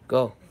 it's 3.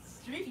 Go. It's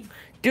 3.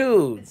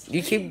 Dude,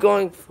 you keep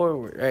going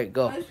forward. All right,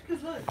 go. That's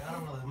because look.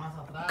 Dejaron los demás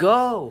atrás.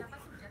 Go.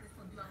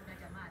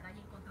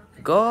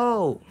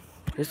 Go.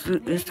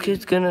 This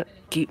kid's gonna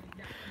keep.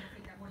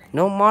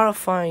 No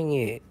modifying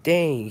it.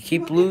 Dang, you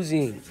keep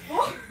losing.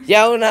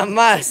 Ya una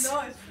más.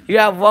 No, it's You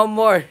have 1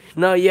 more.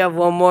 No, you have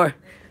 1 more.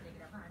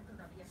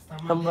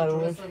 Está mal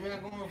hecho eso. Mira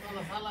cómo están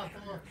las alas.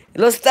 Todo.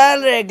 Lo está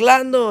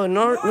arreglando.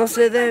 No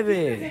se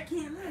debe.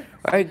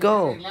 All right,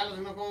 go. Arreglarlo,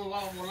 si no, ¿cómo va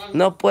a volar?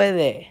 No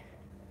puede.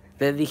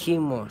 Le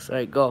dijimos. All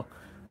right, go.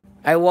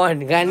 I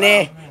won.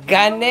 Gané.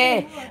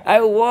 Gané. I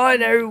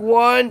won,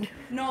 everyone.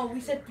 No, we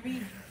said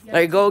 3. All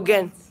right, go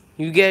again.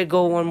 You gotta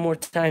go 1 more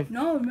time.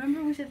 No,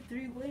 remember we said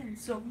 3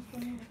 wins. So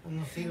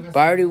No sirve. But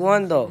I already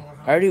won, though.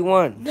 I already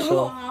won. no,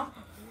 So,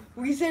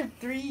 we said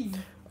 3.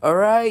 all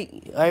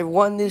right. I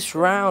won this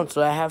round,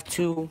 so I have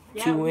two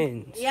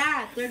wins.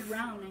 Yeah, 3rd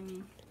round. I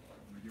mean,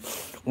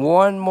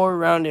 1 more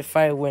round. If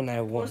I win,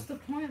 I won. what's the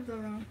point of the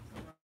round?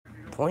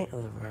 Point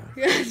of the round.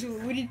 Yeah, so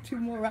we need 2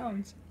 more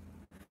rounds.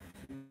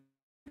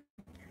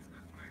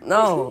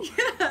 No,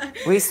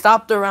 we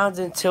stop the rounds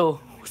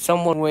until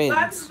someone What wins.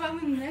 happens if I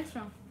win the next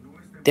round?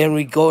 Then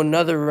we go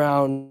another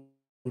round.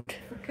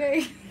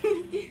 Okay.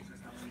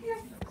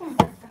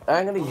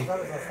 I'm gonna.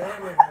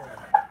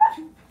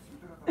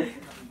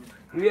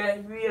 Yeah,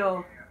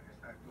 real.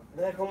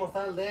 Ve cómo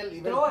está el de él y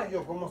ve el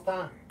tuyo, cómo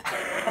está.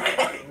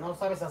 No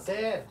sabes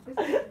hacer.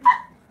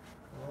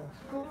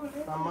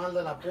 Está mal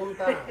de la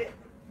punta.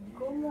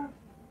 ¿Cómo?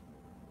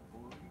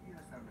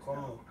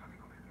 ¿Cómo?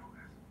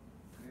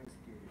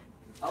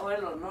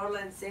 Abuelo, no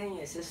la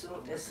enseñes, es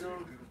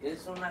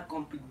una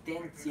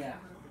competencia.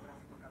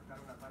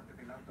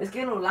 Es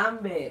que no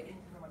lambe,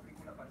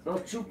 lo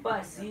chupa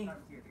así,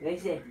 le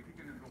dice.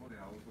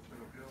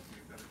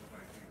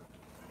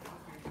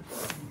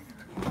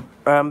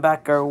 I'm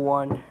back,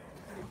 R1.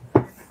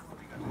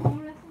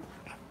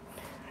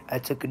 I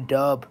took a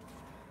dub.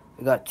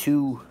 I got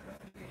two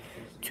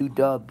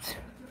dubs.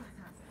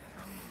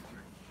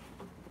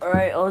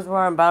 Alright,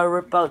 Osmar, I'm about to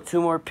rip out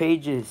 2 more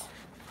pages.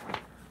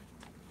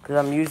 Because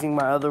I'm using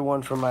my other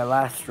one for my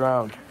last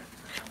round.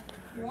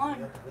 1.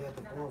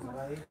 Fíjate cómo se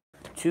va ahí.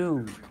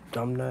 2,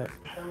 dumb nut.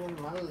 Están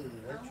bien mal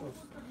hechos.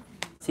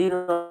 Sí,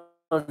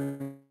 los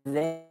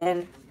de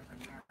él,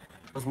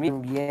 los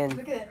míos bien.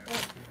 Look at that.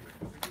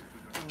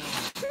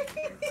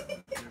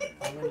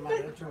 Están bien mal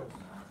hechos.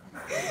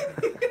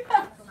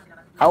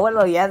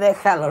 Abuelo, ya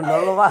déjalo, no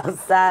lo va a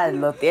usar,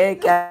 lo tiene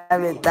que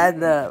aventar.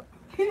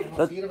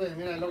 No sirve,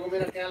 mira, luego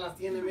mira qué alas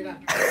tiene, mira.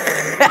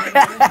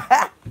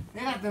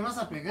 Mira, te vas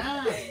a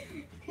pegar.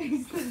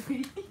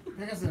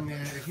 Fíjese, me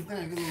dijiste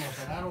que me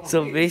operaron.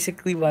 So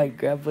basically, my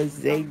grandpa's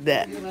saying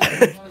that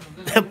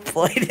the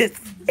point is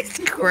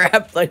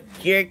crap, like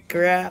your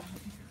crap.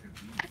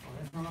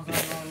 Por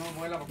eso no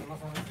vuela porque no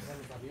sabes hacer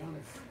los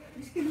aviones.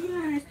 Es que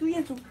Dylan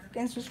estudia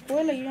en su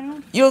escuela y yo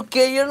no. Yo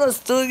que yo no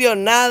estudio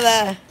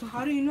nada, So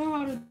how do you know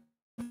how to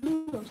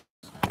do those?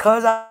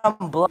 cause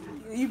I'm black.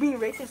 You're being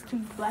racist to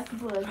black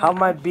people. Like How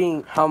am I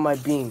being? How am I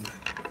being?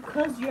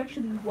 Because you're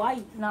actually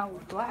white, not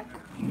black.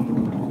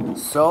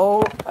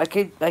 So I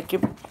could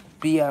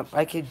be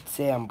I could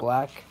say I'm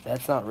black.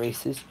 That's not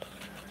racist.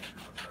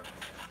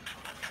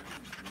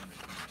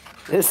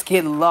 This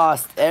kid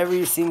lost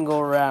every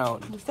single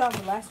round. We still have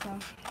the last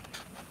one.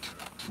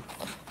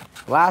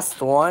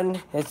 Last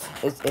one, it's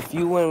if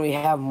you win, we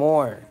have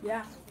more.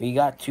 Yeah. We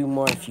got 2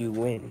 more if you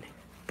win.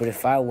 But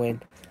if I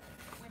win,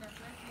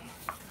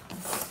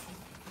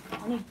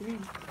 I need 3. you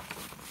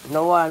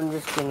know what? I'm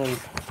just gonna.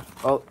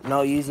 Oh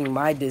no, using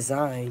my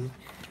design.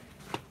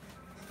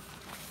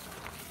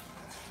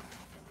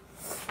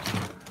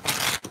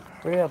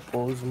 Hurry up,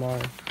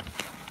 Osmar.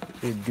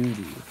 Your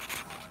duty.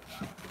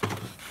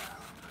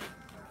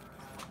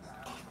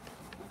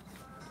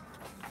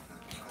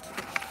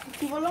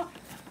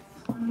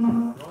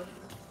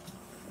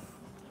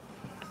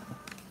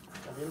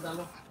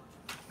 aviéntalo.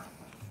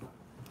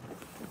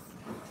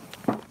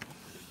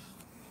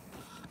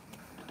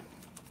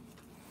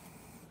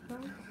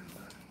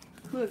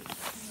 Look.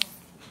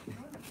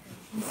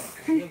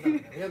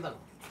 Aviéntalo.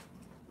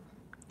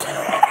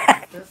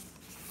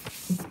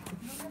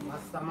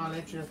 Está mal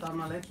hecho, ya está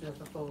mal hecho, ya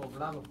está todo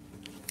doblado.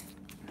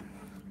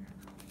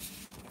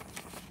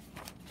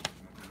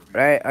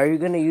 Right, are you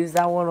gonna use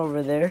that one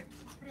over there?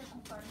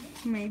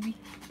 Maybe.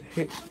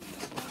 Let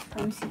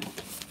me see.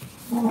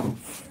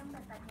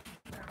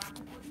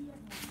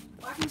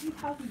 I can see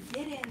how he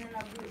did it and then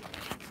I'll do it.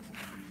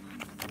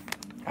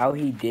 How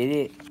he did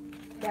it?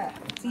 Yeah,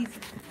 it's easy.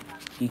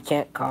 You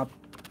can't copy.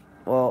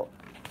 Well,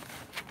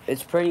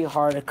 it's pretty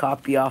hard to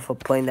copy off a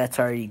plane that's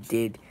already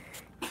did.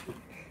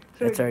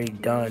 That's already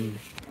done.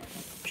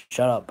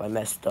 Shut up, I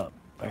messed up.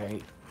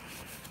 Alright.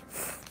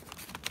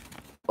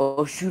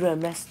 Oh shoot, I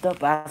messed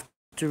up. I have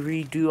to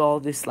redo all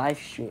this live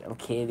stream. I'm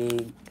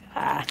kidding.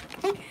 Ah.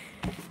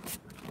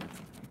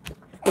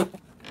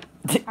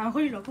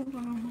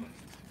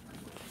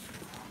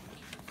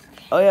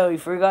 Oh yeah, we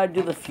forgot to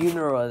do the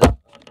funeral.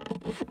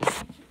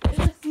 ¿Es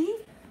así?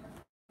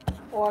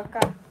 O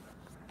acá.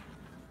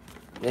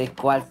 De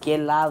cualquier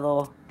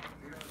lado.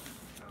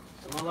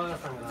 No lo hagas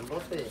tan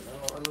grandote, no,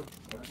 hazlo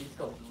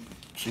chiquito.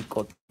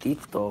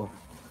 Chicotito.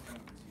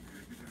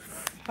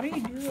 How do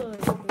you do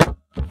the...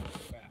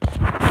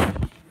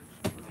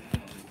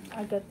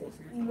 I got this.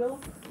 Y luego,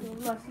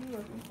 así,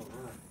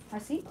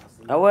 así.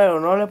 Abuelo,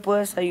 no le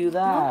puedes No, que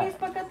ayudar. es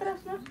para acá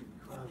atrás, ¿no? Al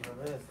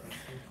revés,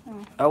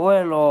 así.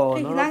 Abuelo,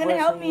 He's no not le gonna puedes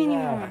help me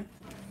ayudar. anymore.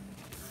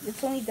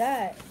 It's only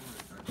that.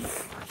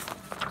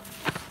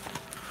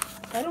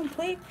 I don't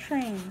play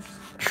trains.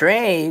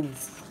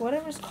 Trains?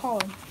 Whatever it's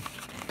called.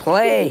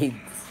 Planes?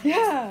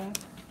 Yeah.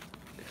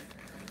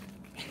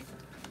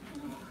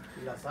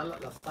 Y las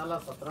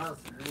alas atrás,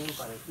 bien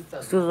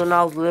parejitas. Because when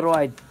I was little,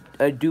 I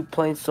do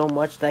planes so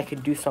much that I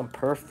could do some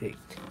perfect.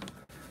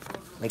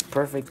 Like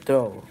perfect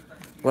throw.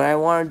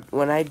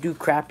 When I do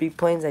crappy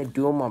planes, I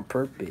do them on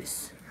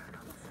purpose.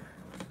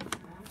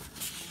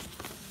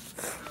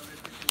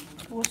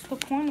 What's the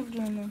point of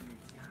doing them?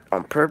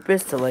 On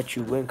purpose to let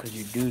you win because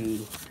you're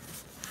doo-doo.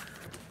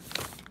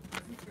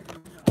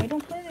 I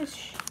don't play this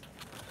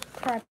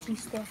crappy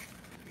stuff.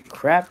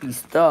 Crappy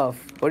stuff?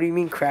 What do you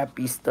mean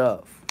crappy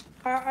stuff?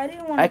 I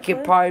didn't want to I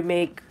could probably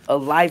make a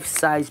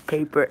life-size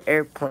paper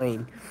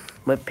airplane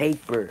with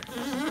paper.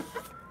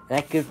 And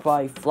I could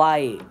probably fly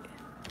it.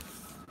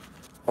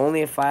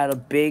 Only if I had a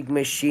big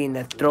machine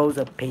that throws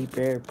a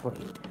paper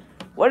airplane.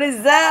 What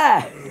is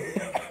that?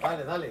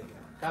 Dale, dale,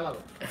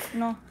 cálalo.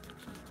 No.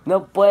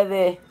 No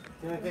puede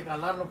Tienes que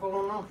calarlo,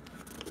 ¿cómo no?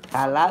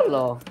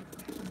 jalarlo.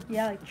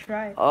 Yeah, like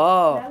try it.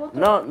 Oh,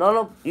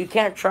 no, you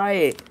can't try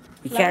it.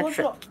 You can't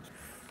try.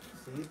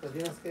 Sí, pues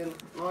tienes que,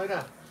 no,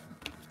 mira.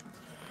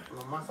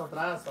 Nomás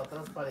atrás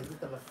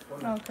parejita las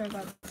pones. Okay,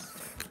 got it.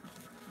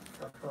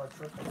 Está toda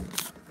chueca.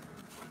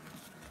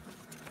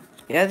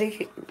 Ya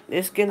dije,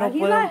 es que no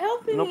He's puedo, not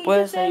helping no me.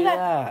 puedes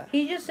ayudar.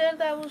 He just said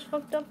that was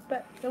fucked up.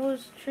 But it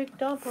was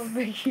tricked up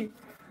over here.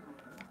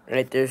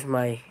 Right, there's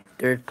my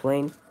third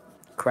plane.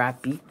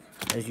 Crappy,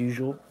 as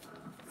usual.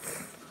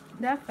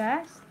 That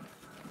fast?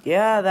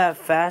 Yeah, that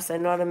fast. I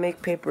know how to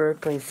make paper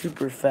airplanes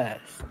super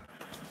fast.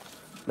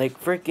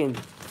 Like freaking,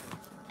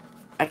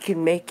 I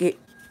can make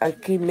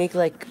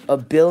like 1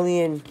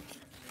 billion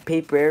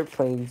paper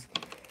airplanes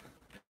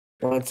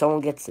when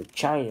someone gets to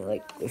China.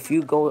 Like if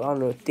you go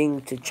on a thing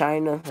to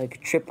China, like a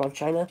trip on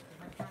China,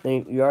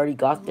 then you already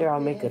got there, I'll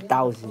make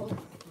 1,000.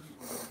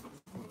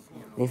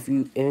 If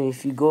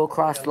you go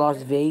across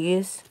Las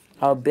Vegas,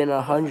 I've been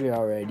 100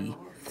 already.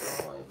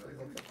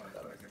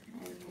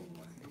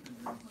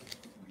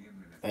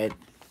 And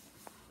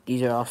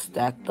these are all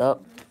stacked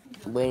up,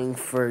 waiting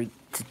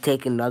to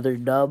take another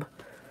dub.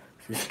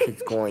 This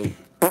kid's going.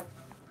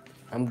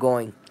 I'm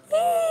going.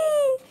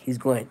 He's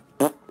going.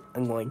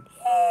 I'm going.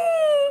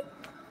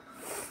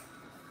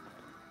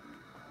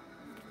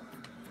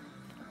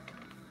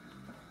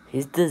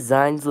 His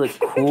designs look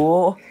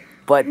cool,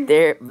 but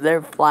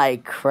they're fly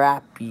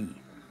crappy.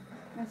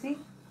 See?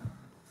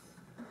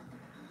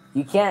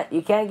 You can't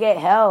get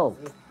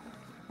help.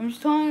 I'm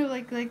just telling you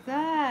like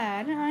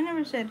that. I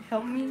never said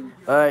help me.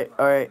 All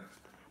right.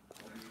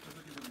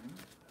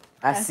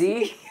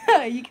 Así?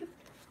 Yeah, you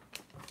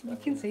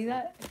can say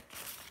that.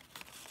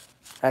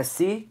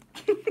 Así?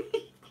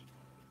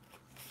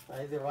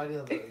 Hay de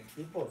varios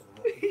tipos,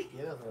 como tú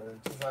quieras,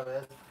 tú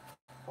sabes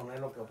poner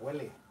lo que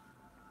huele.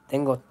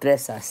 Tengo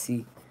 3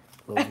 así.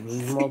 Lo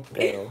mismo,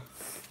 pero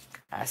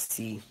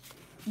así.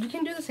 You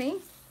can do the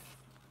same.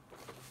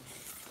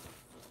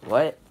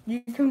 What?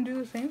 You can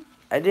do the same.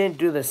 I didn't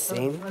do the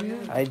same.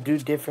 I do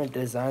different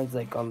designs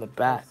like on the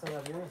back.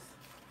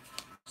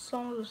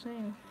 Some of the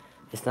same.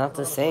 It's not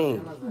the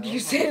same. You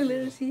said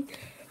literacy.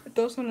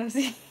 Todos son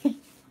así.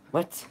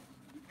 What?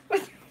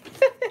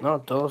 No,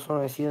 todos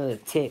son así de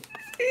tip.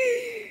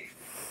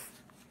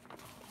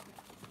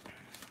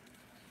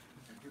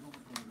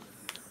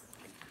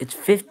 It's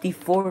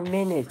 54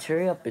 minutes.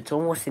 Hurry up. It's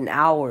almost an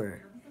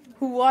hour.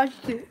 Who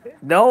watched it?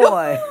 No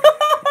one.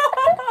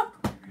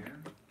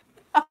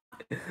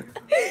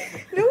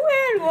 No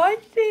one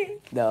watched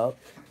it. No.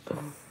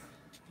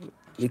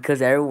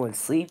 Because everyone's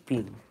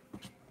sleeping.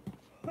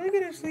 We're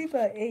gonna sleep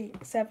at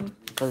 7.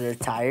 Because they're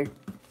tired.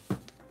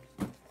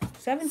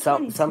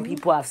 7:22. Some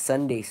people have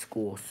Sunday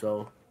school,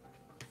 so.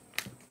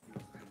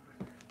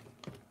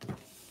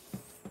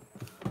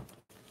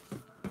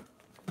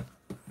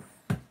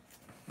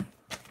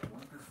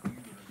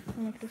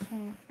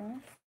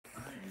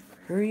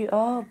 Hurry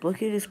up.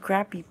 Look at this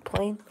crappy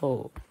plane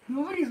though.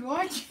 Nobody's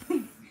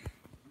watching.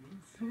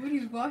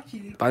 Nobody's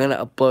watching it. I'm going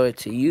to upload it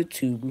to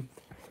YouTube.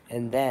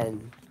 And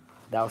then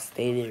that'll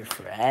stay there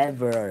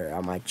forever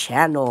on my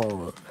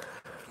channel.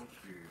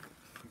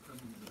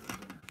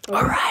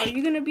 All right. Are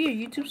you gonna be a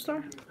YouTube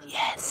star?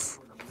 Yes.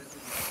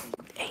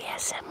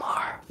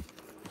 ASMR.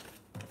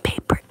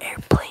 Paper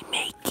airplane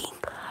making.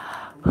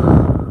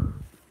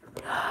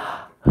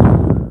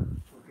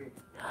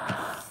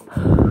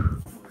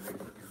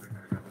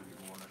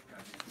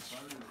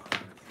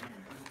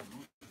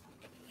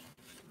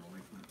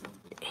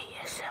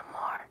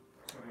 ASMR.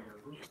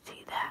 You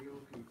see that?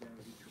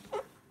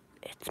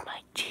 It's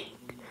my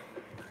cheek.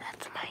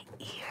 That's my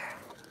ear.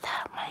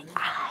 That's my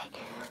eye.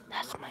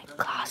 That's my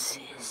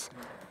glasses.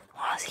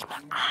 Wanna see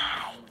my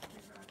eye?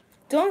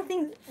 Don't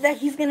think that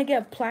he's gonna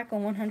get a plaque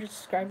on 100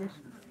 subscribers.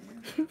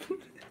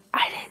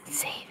 I didn't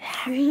say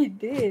that. He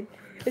did.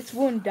 It's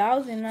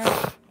 1,000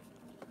 now.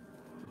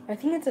 I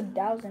think it's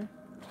 1,000.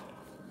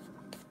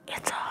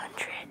 It's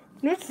 100.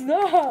 No, it's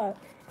not.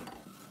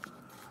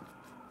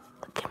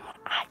 Look at my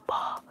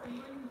eyeball.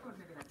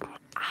 Look at my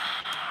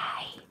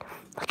eye.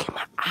 Look at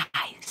my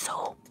eye.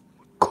 So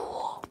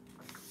cool.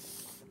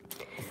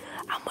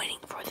 I'm waiting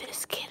for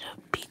this kid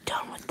to be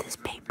done with this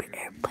paper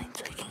airplane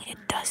so he can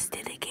get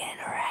dusted again,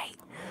 alright?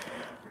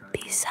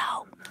 Peace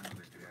out.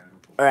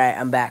 Alright,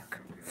 I'm back.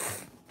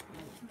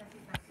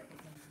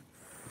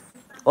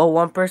 Oh,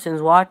 one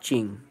person's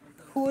watching.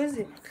 Who is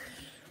it?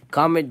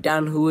 Comment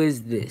down who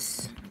is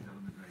this.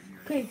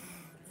 Okay,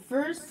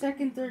 first,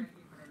 second, third.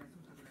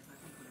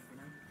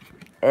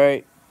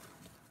 Alright.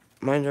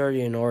 Mine's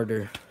already in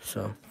order,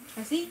 so.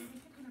 I see.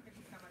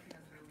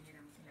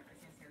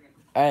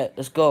 Alright,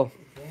 let's go.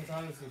 ¿Quién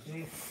sabe si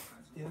sí?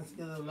 Tienes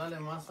que doblarle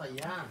más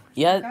allá.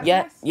 Ya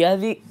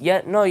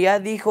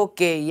dijo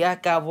que ya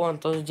acabó,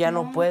 entonces ya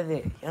no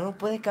puede. Ya no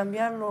puede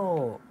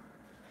cambiarlo.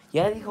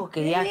 Ya dijo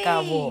que ya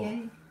acabó.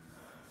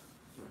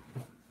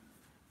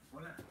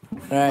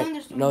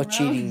 Alright, no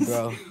cheating,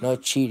 bro. No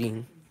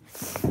cheating.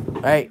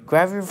 Alright,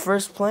 grab your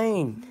first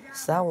plane.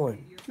 It's that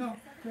one. No.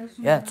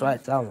 Yeah, that's right,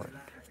 it's that one.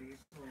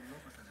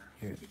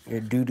 Your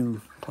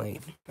doo-doo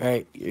plane.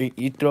 Alright,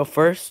 you throw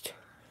first?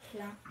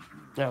 Yeah.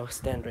 No,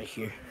 stand right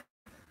here.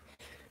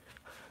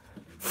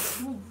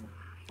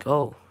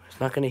 Go. It's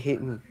not gonna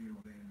hit me.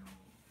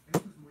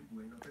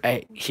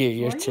 Alright, here,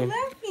 your turn. Why are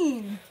you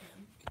laughing?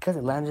 Because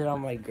it landed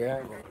on my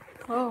grandma.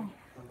 Oh.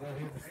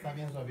 Fíjate si está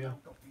bien su avión.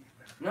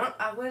 No,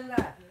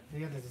 abuela.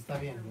 Fíjate si está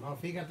bien. No,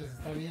 fíjate si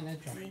está bien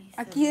hecho.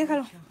 Aquí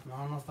déjalo.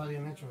 No, no está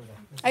bien hecho, ¿verdad?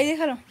 Ahí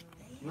déjalo.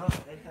 No,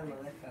 déjalo.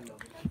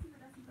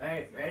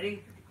 Alright,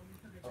 ready?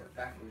 Oh,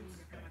 backwards.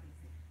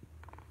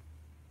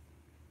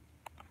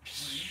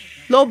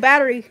 Low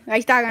battery. Ahí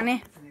está,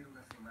 gané.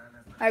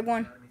 I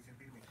won.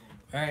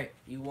 Alright,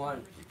 you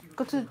won.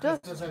 Go to the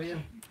dust. Esto está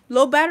bien.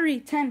 Low battery,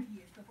 10.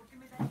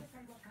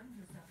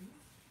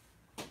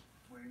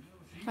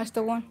 I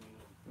still won.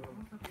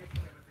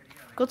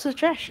 Go to the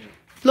trash.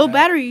 Low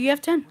battery, you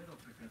have 10.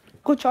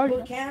 Go charge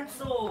it.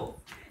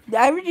 Cancel.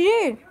 I already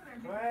did.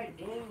 Alright,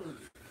 dang.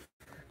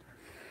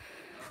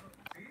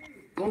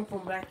 Going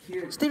from back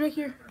here. Stay right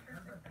here.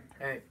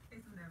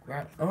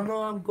 Alright. Oh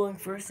no, I'm going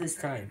first this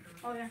time.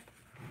 Oh, yeah.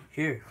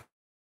 Here.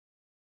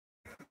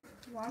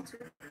 Want to?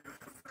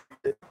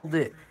 Hold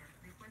it.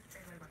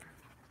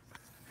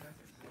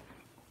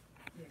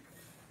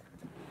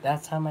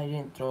 That time I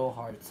didn't throw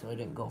hard, so it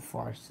didn't go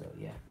far, so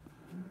yeah.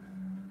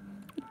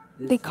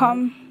 They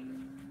come.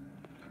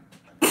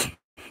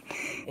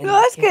 No,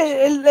 es que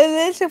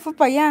él se fue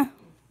para allá.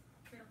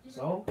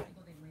 So?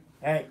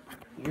 Alright,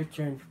 your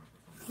turn.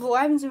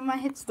 What happens if mine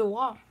hits the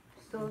wall?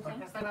 ¿Para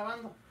qué está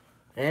grabando?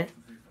 Eh?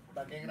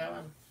 ¿Para qué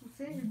graban?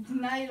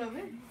 Nadie lo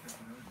ve.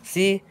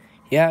 Sí,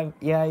 ya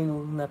hay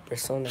una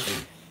persona.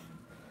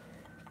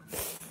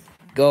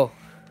 Go.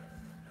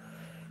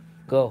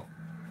 Go.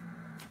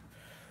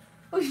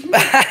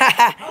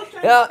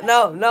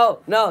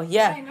 No,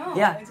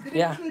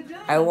 yeah.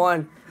 I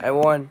won.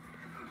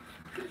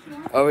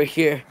 Over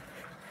here.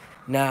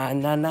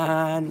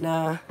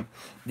 Nah.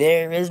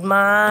 There is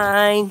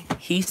mine.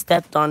 He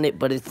stepped on it,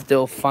 but it's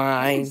still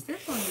fine. Step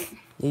on it.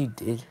 You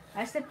did.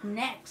 I stepped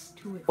next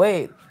to it.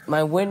 Wait,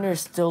 my winner's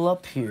still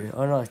up here.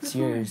 Oh no, it's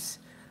yours.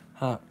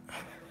 Huh.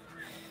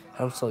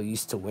 I'm so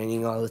used to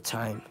winning all the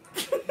time.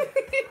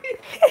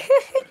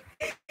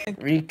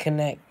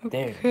 Reconnect.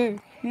 There. Okay,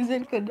 you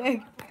said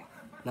connect.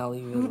 Now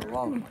leave it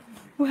alone.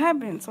 What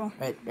happened? So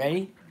Right,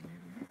 ready?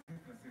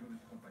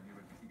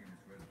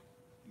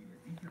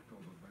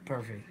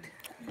 Perfect.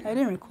 I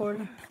didn't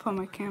record it. Put on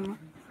my camera.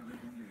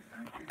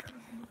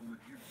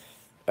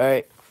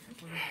 Alright.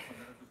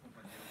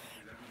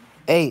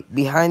 Hey,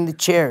 behind the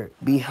chair.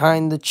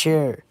 Behind the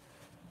chair.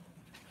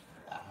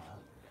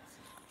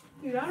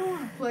 Dude, I don't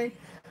want to play.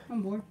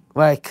 I'm bored.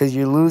 Why? Because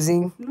you're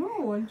losing?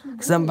 No, I'm just bored.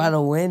 Because I'm about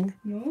to win?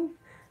 No, All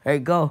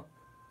right, go.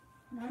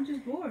 I'm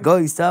just bored. Go.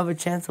 You still have a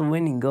chance of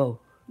winning. Go.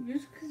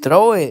 Just 'cause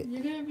Throw it.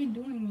 You're going to be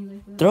doing me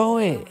like that. Throw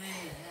it.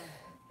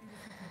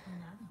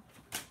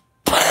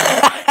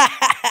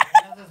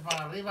 Haces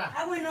para arriba.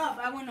 I went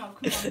up. Come on,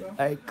 bro. All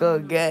right, go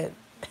again.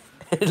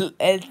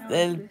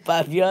 El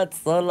pavión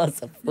solo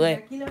se Desde fue.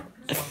 aquí, lo-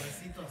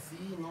 Suavecito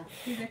así, ¿no?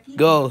 desde aquí.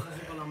 Go.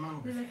 Así con la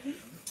mano. Desde aquí.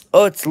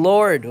 Oh, it's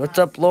Lord. What's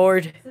up,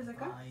 Lord? Desde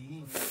acá.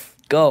 Ahí.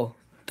 Go.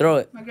 Throw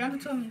it. My grandpa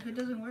told me if it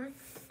doesn't work,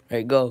 All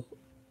right, go.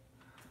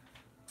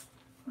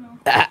 no.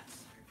 Ah.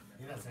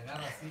 Mira, se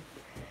agarra así.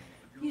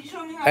 He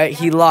showed me how All right,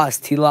 to he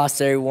lost. He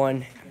lost,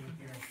 everyone.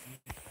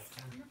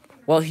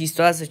 Well, he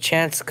still has a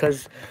chance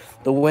because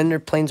the winter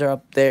planes are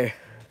up there.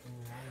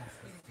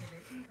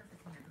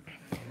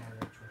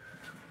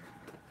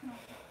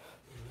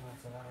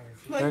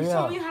 But Hurry he up.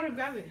 told me how to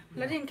grab it.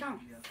 That didn't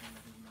count.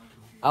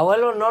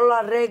 Abuelo, no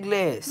lo No,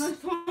 arregles. he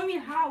told me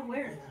how,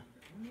 where.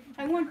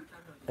 I won.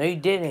 No, you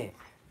didn't.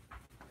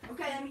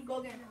 Okay, let me go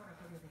again.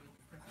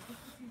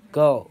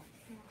 Go.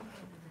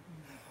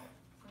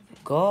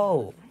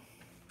 Go.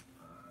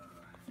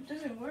 It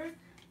doesn't work.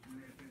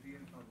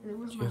 It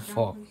was my Your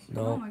fault. grandpa's.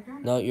 No, my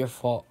grandpa. no, your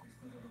fault.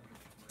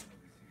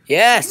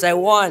 Yes, I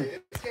won.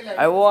 Es que le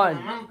I won.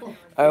 con la mano, tú.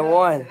 I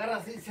won. Se agarra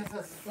así, se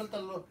hace,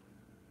 suéltalo.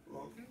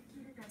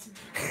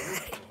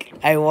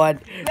 I won.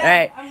 All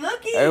right, I'm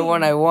lucky.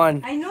 everyone, I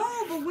won. I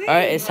know, but wait. All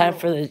right, it's time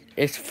for the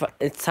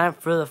it's time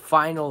for the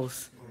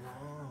finals.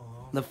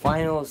 The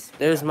finals.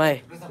 There's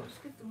my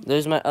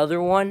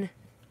other one.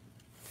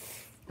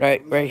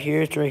 Right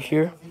here. It's right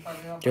here.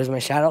 There's my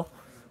shadow.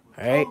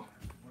 All right. All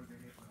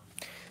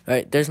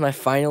right. There's my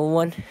final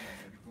one.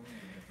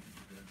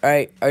 All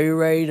right. Are you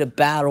ready to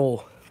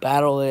battle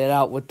it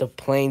out with the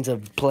planes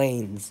of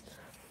planes?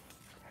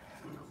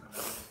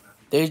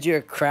 There's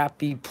your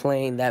crappy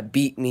plane that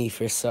beat me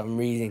for some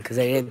reason because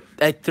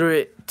I threw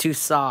it too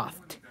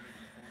soft.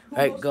 All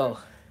right, go.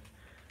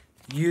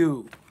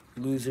 You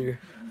loser.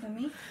 For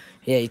me?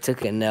 Yeah, you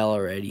took an L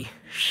already.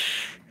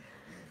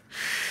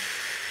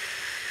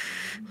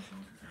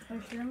 Are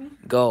you sure of me?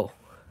 Go.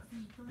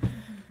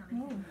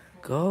 No.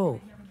 Go.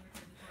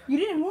 You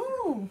didn't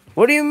move.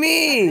 What do you I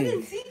mean?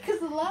 didn't see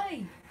because of the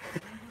light.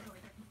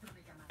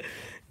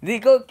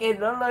 Digo que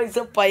no lo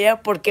hizo para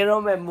allá porque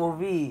no me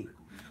moví.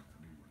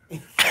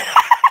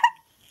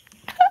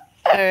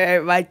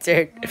 Alright, my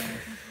turn.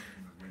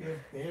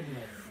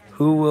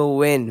 Who will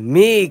win?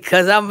 Me,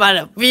 because I'm about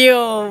to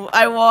fume.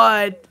 I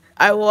won.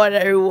 I won,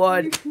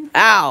 everyone.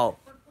 Ow.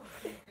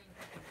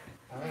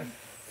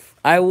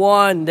 I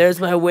won.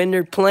 There's my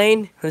winter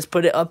plane. Let's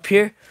put it up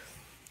here.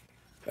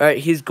 Alright,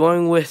 he's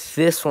going with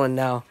this one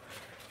now.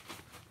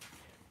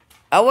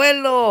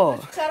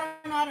 Abuelo. Because I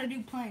don't know how to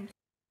do planes.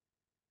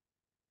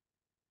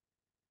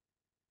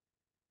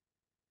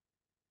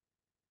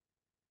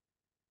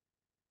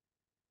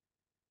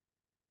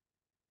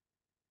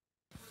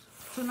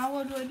 So now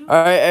what do I do?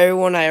 Alright,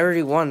 everyone, I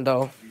already won,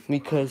 though.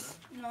 Because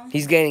No.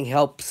 he's getting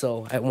help,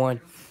 so I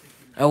won.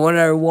 I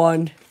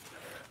won.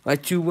 My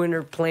two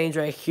winter planes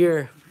right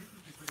here.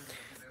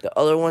 The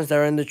other ones that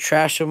are in the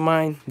trash of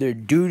mine, they're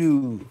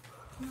doo-doo.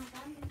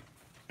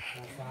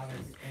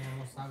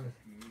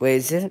 Wait,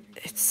 is it?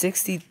 It's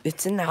 60.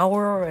 It's an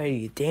hour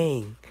already.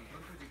 Dang.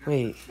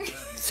 Wait.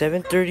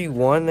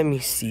 7:31. Let me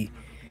see.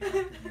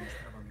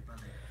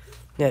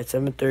 Yeah, it's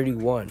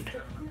 7:31.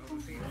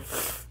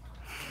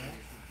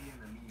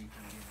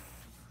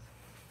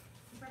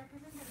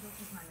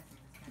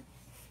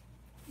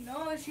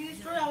 No, see the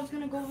story? I was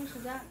going to go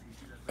versus that.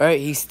 Alright,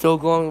 he's still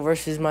going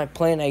versus my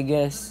plane, I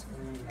guess.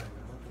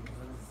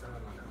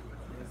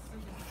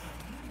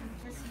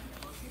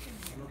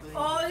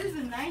 Oh, this is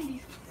the 90s.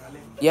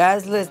 Yeah,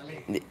 let's.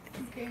 Okay,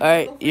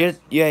 Alright, go first.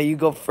 you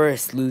go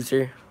first,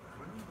 loser.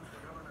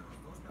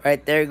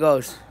 Alright, there it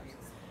goes.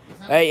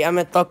 Alright, ya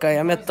me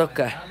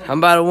toca. I'm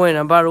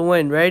about to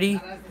win. Ready?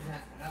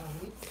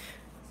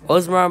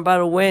 Osmar, I'm about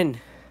to win.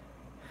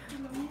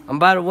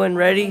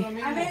 Ready? I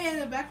made it in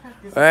the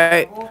backpack.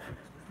 Alright.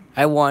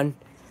 I won.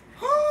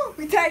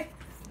 We tied.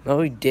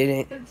 No, he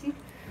didn't. 13.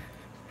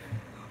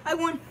 I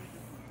won.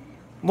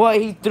 What?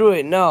 He threw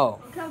it.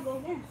 No. Okay, I'll go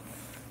again.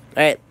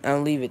 Alright,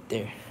 I'll leave it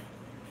there.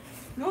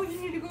 No,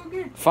 you need to go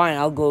again. Fine,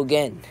 I'll go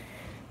again.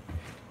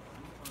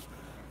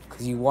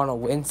 Because you want to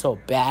win so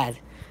bad,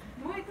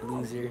 No, I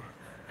don't. loser.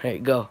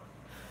 Alright, go.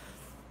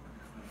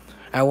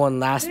 I won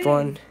last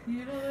one.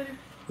 You know what?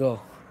 Go.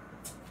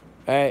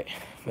 Alright,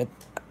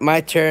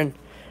 my turn.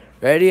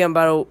 Ready? I'm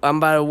about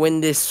to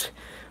win this.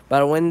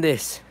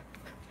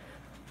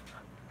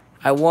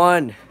 I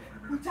won.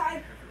 We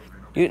tied.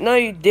 No,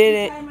 you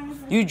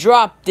didn't. You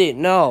dropped it.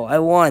 No, I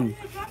won.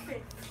 I dropped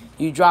it.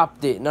 You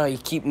dropped it. No, you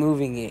keep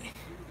moving it.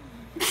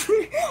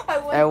 I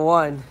won. I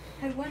won.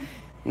 I won.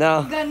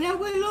 No. Gané,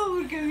 abuelo,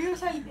 porque vio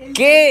el...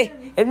 ¿Qué?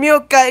 El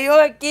mío cayó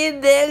aquí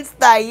de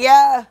esta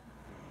allá.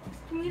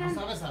 Mira, No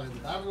sabes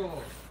aventarlo.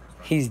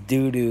 He's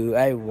doo-doo.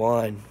 I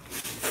won.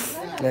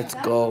 Let's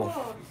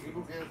go.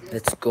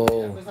 Let's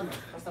go.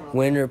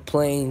 Winter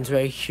planes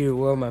right here.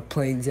 Where are my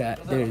planes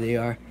at? There they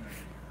are.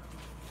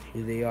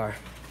 Here they are.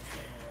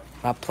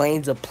 My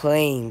planes are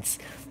planes.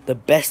 The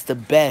best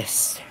of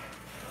best.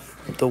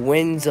 The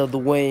wins of the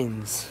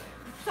wins.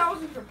 I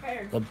wasn't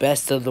prepared. The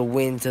best of the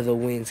wins of the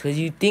wins. Because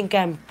you think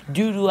I'm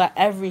doo-doo at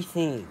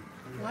everything.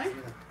 What?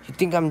 You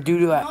think I'm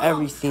doo-doo at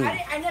everything.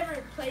 I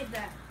never played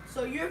that.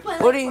 So you're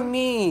playing. What do you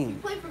mean? You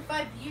played for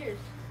 5 years.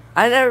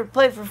 I never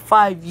played for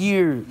 5 You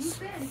years.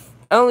 said.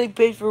 I only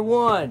played for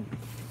 1.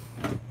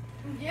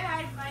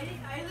 Yeah,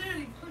 I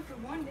literally played for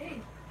 1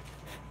 day.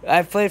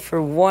 I played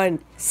for 1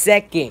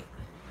 second.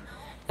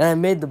 And I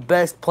made the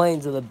best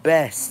planes of the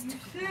best. You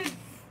said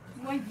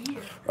 1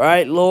 year.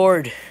 Alright,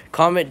 Lord,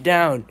 comment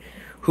down.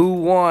 Who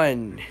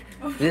won?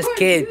 This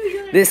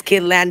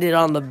kid landed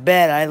on the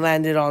bed. I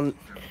landed on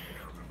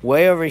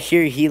way over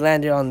here. He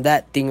landed on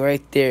that thing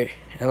right there.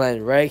 I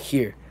landed right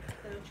here.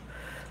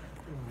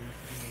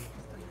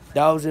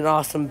 That was an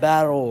awesome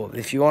battle.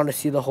 If you want to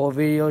see the whole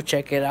video,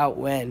 check it out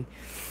when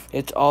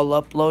it's all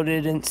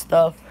uploaded and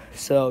stuff.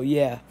 So,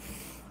 yeah.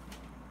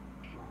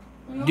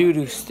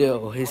 Doo-doo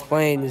still. His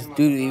plane is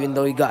doo-doo even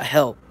though he got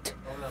helped.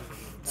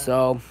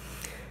 So,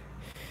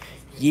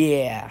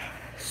 yeah.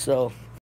 So,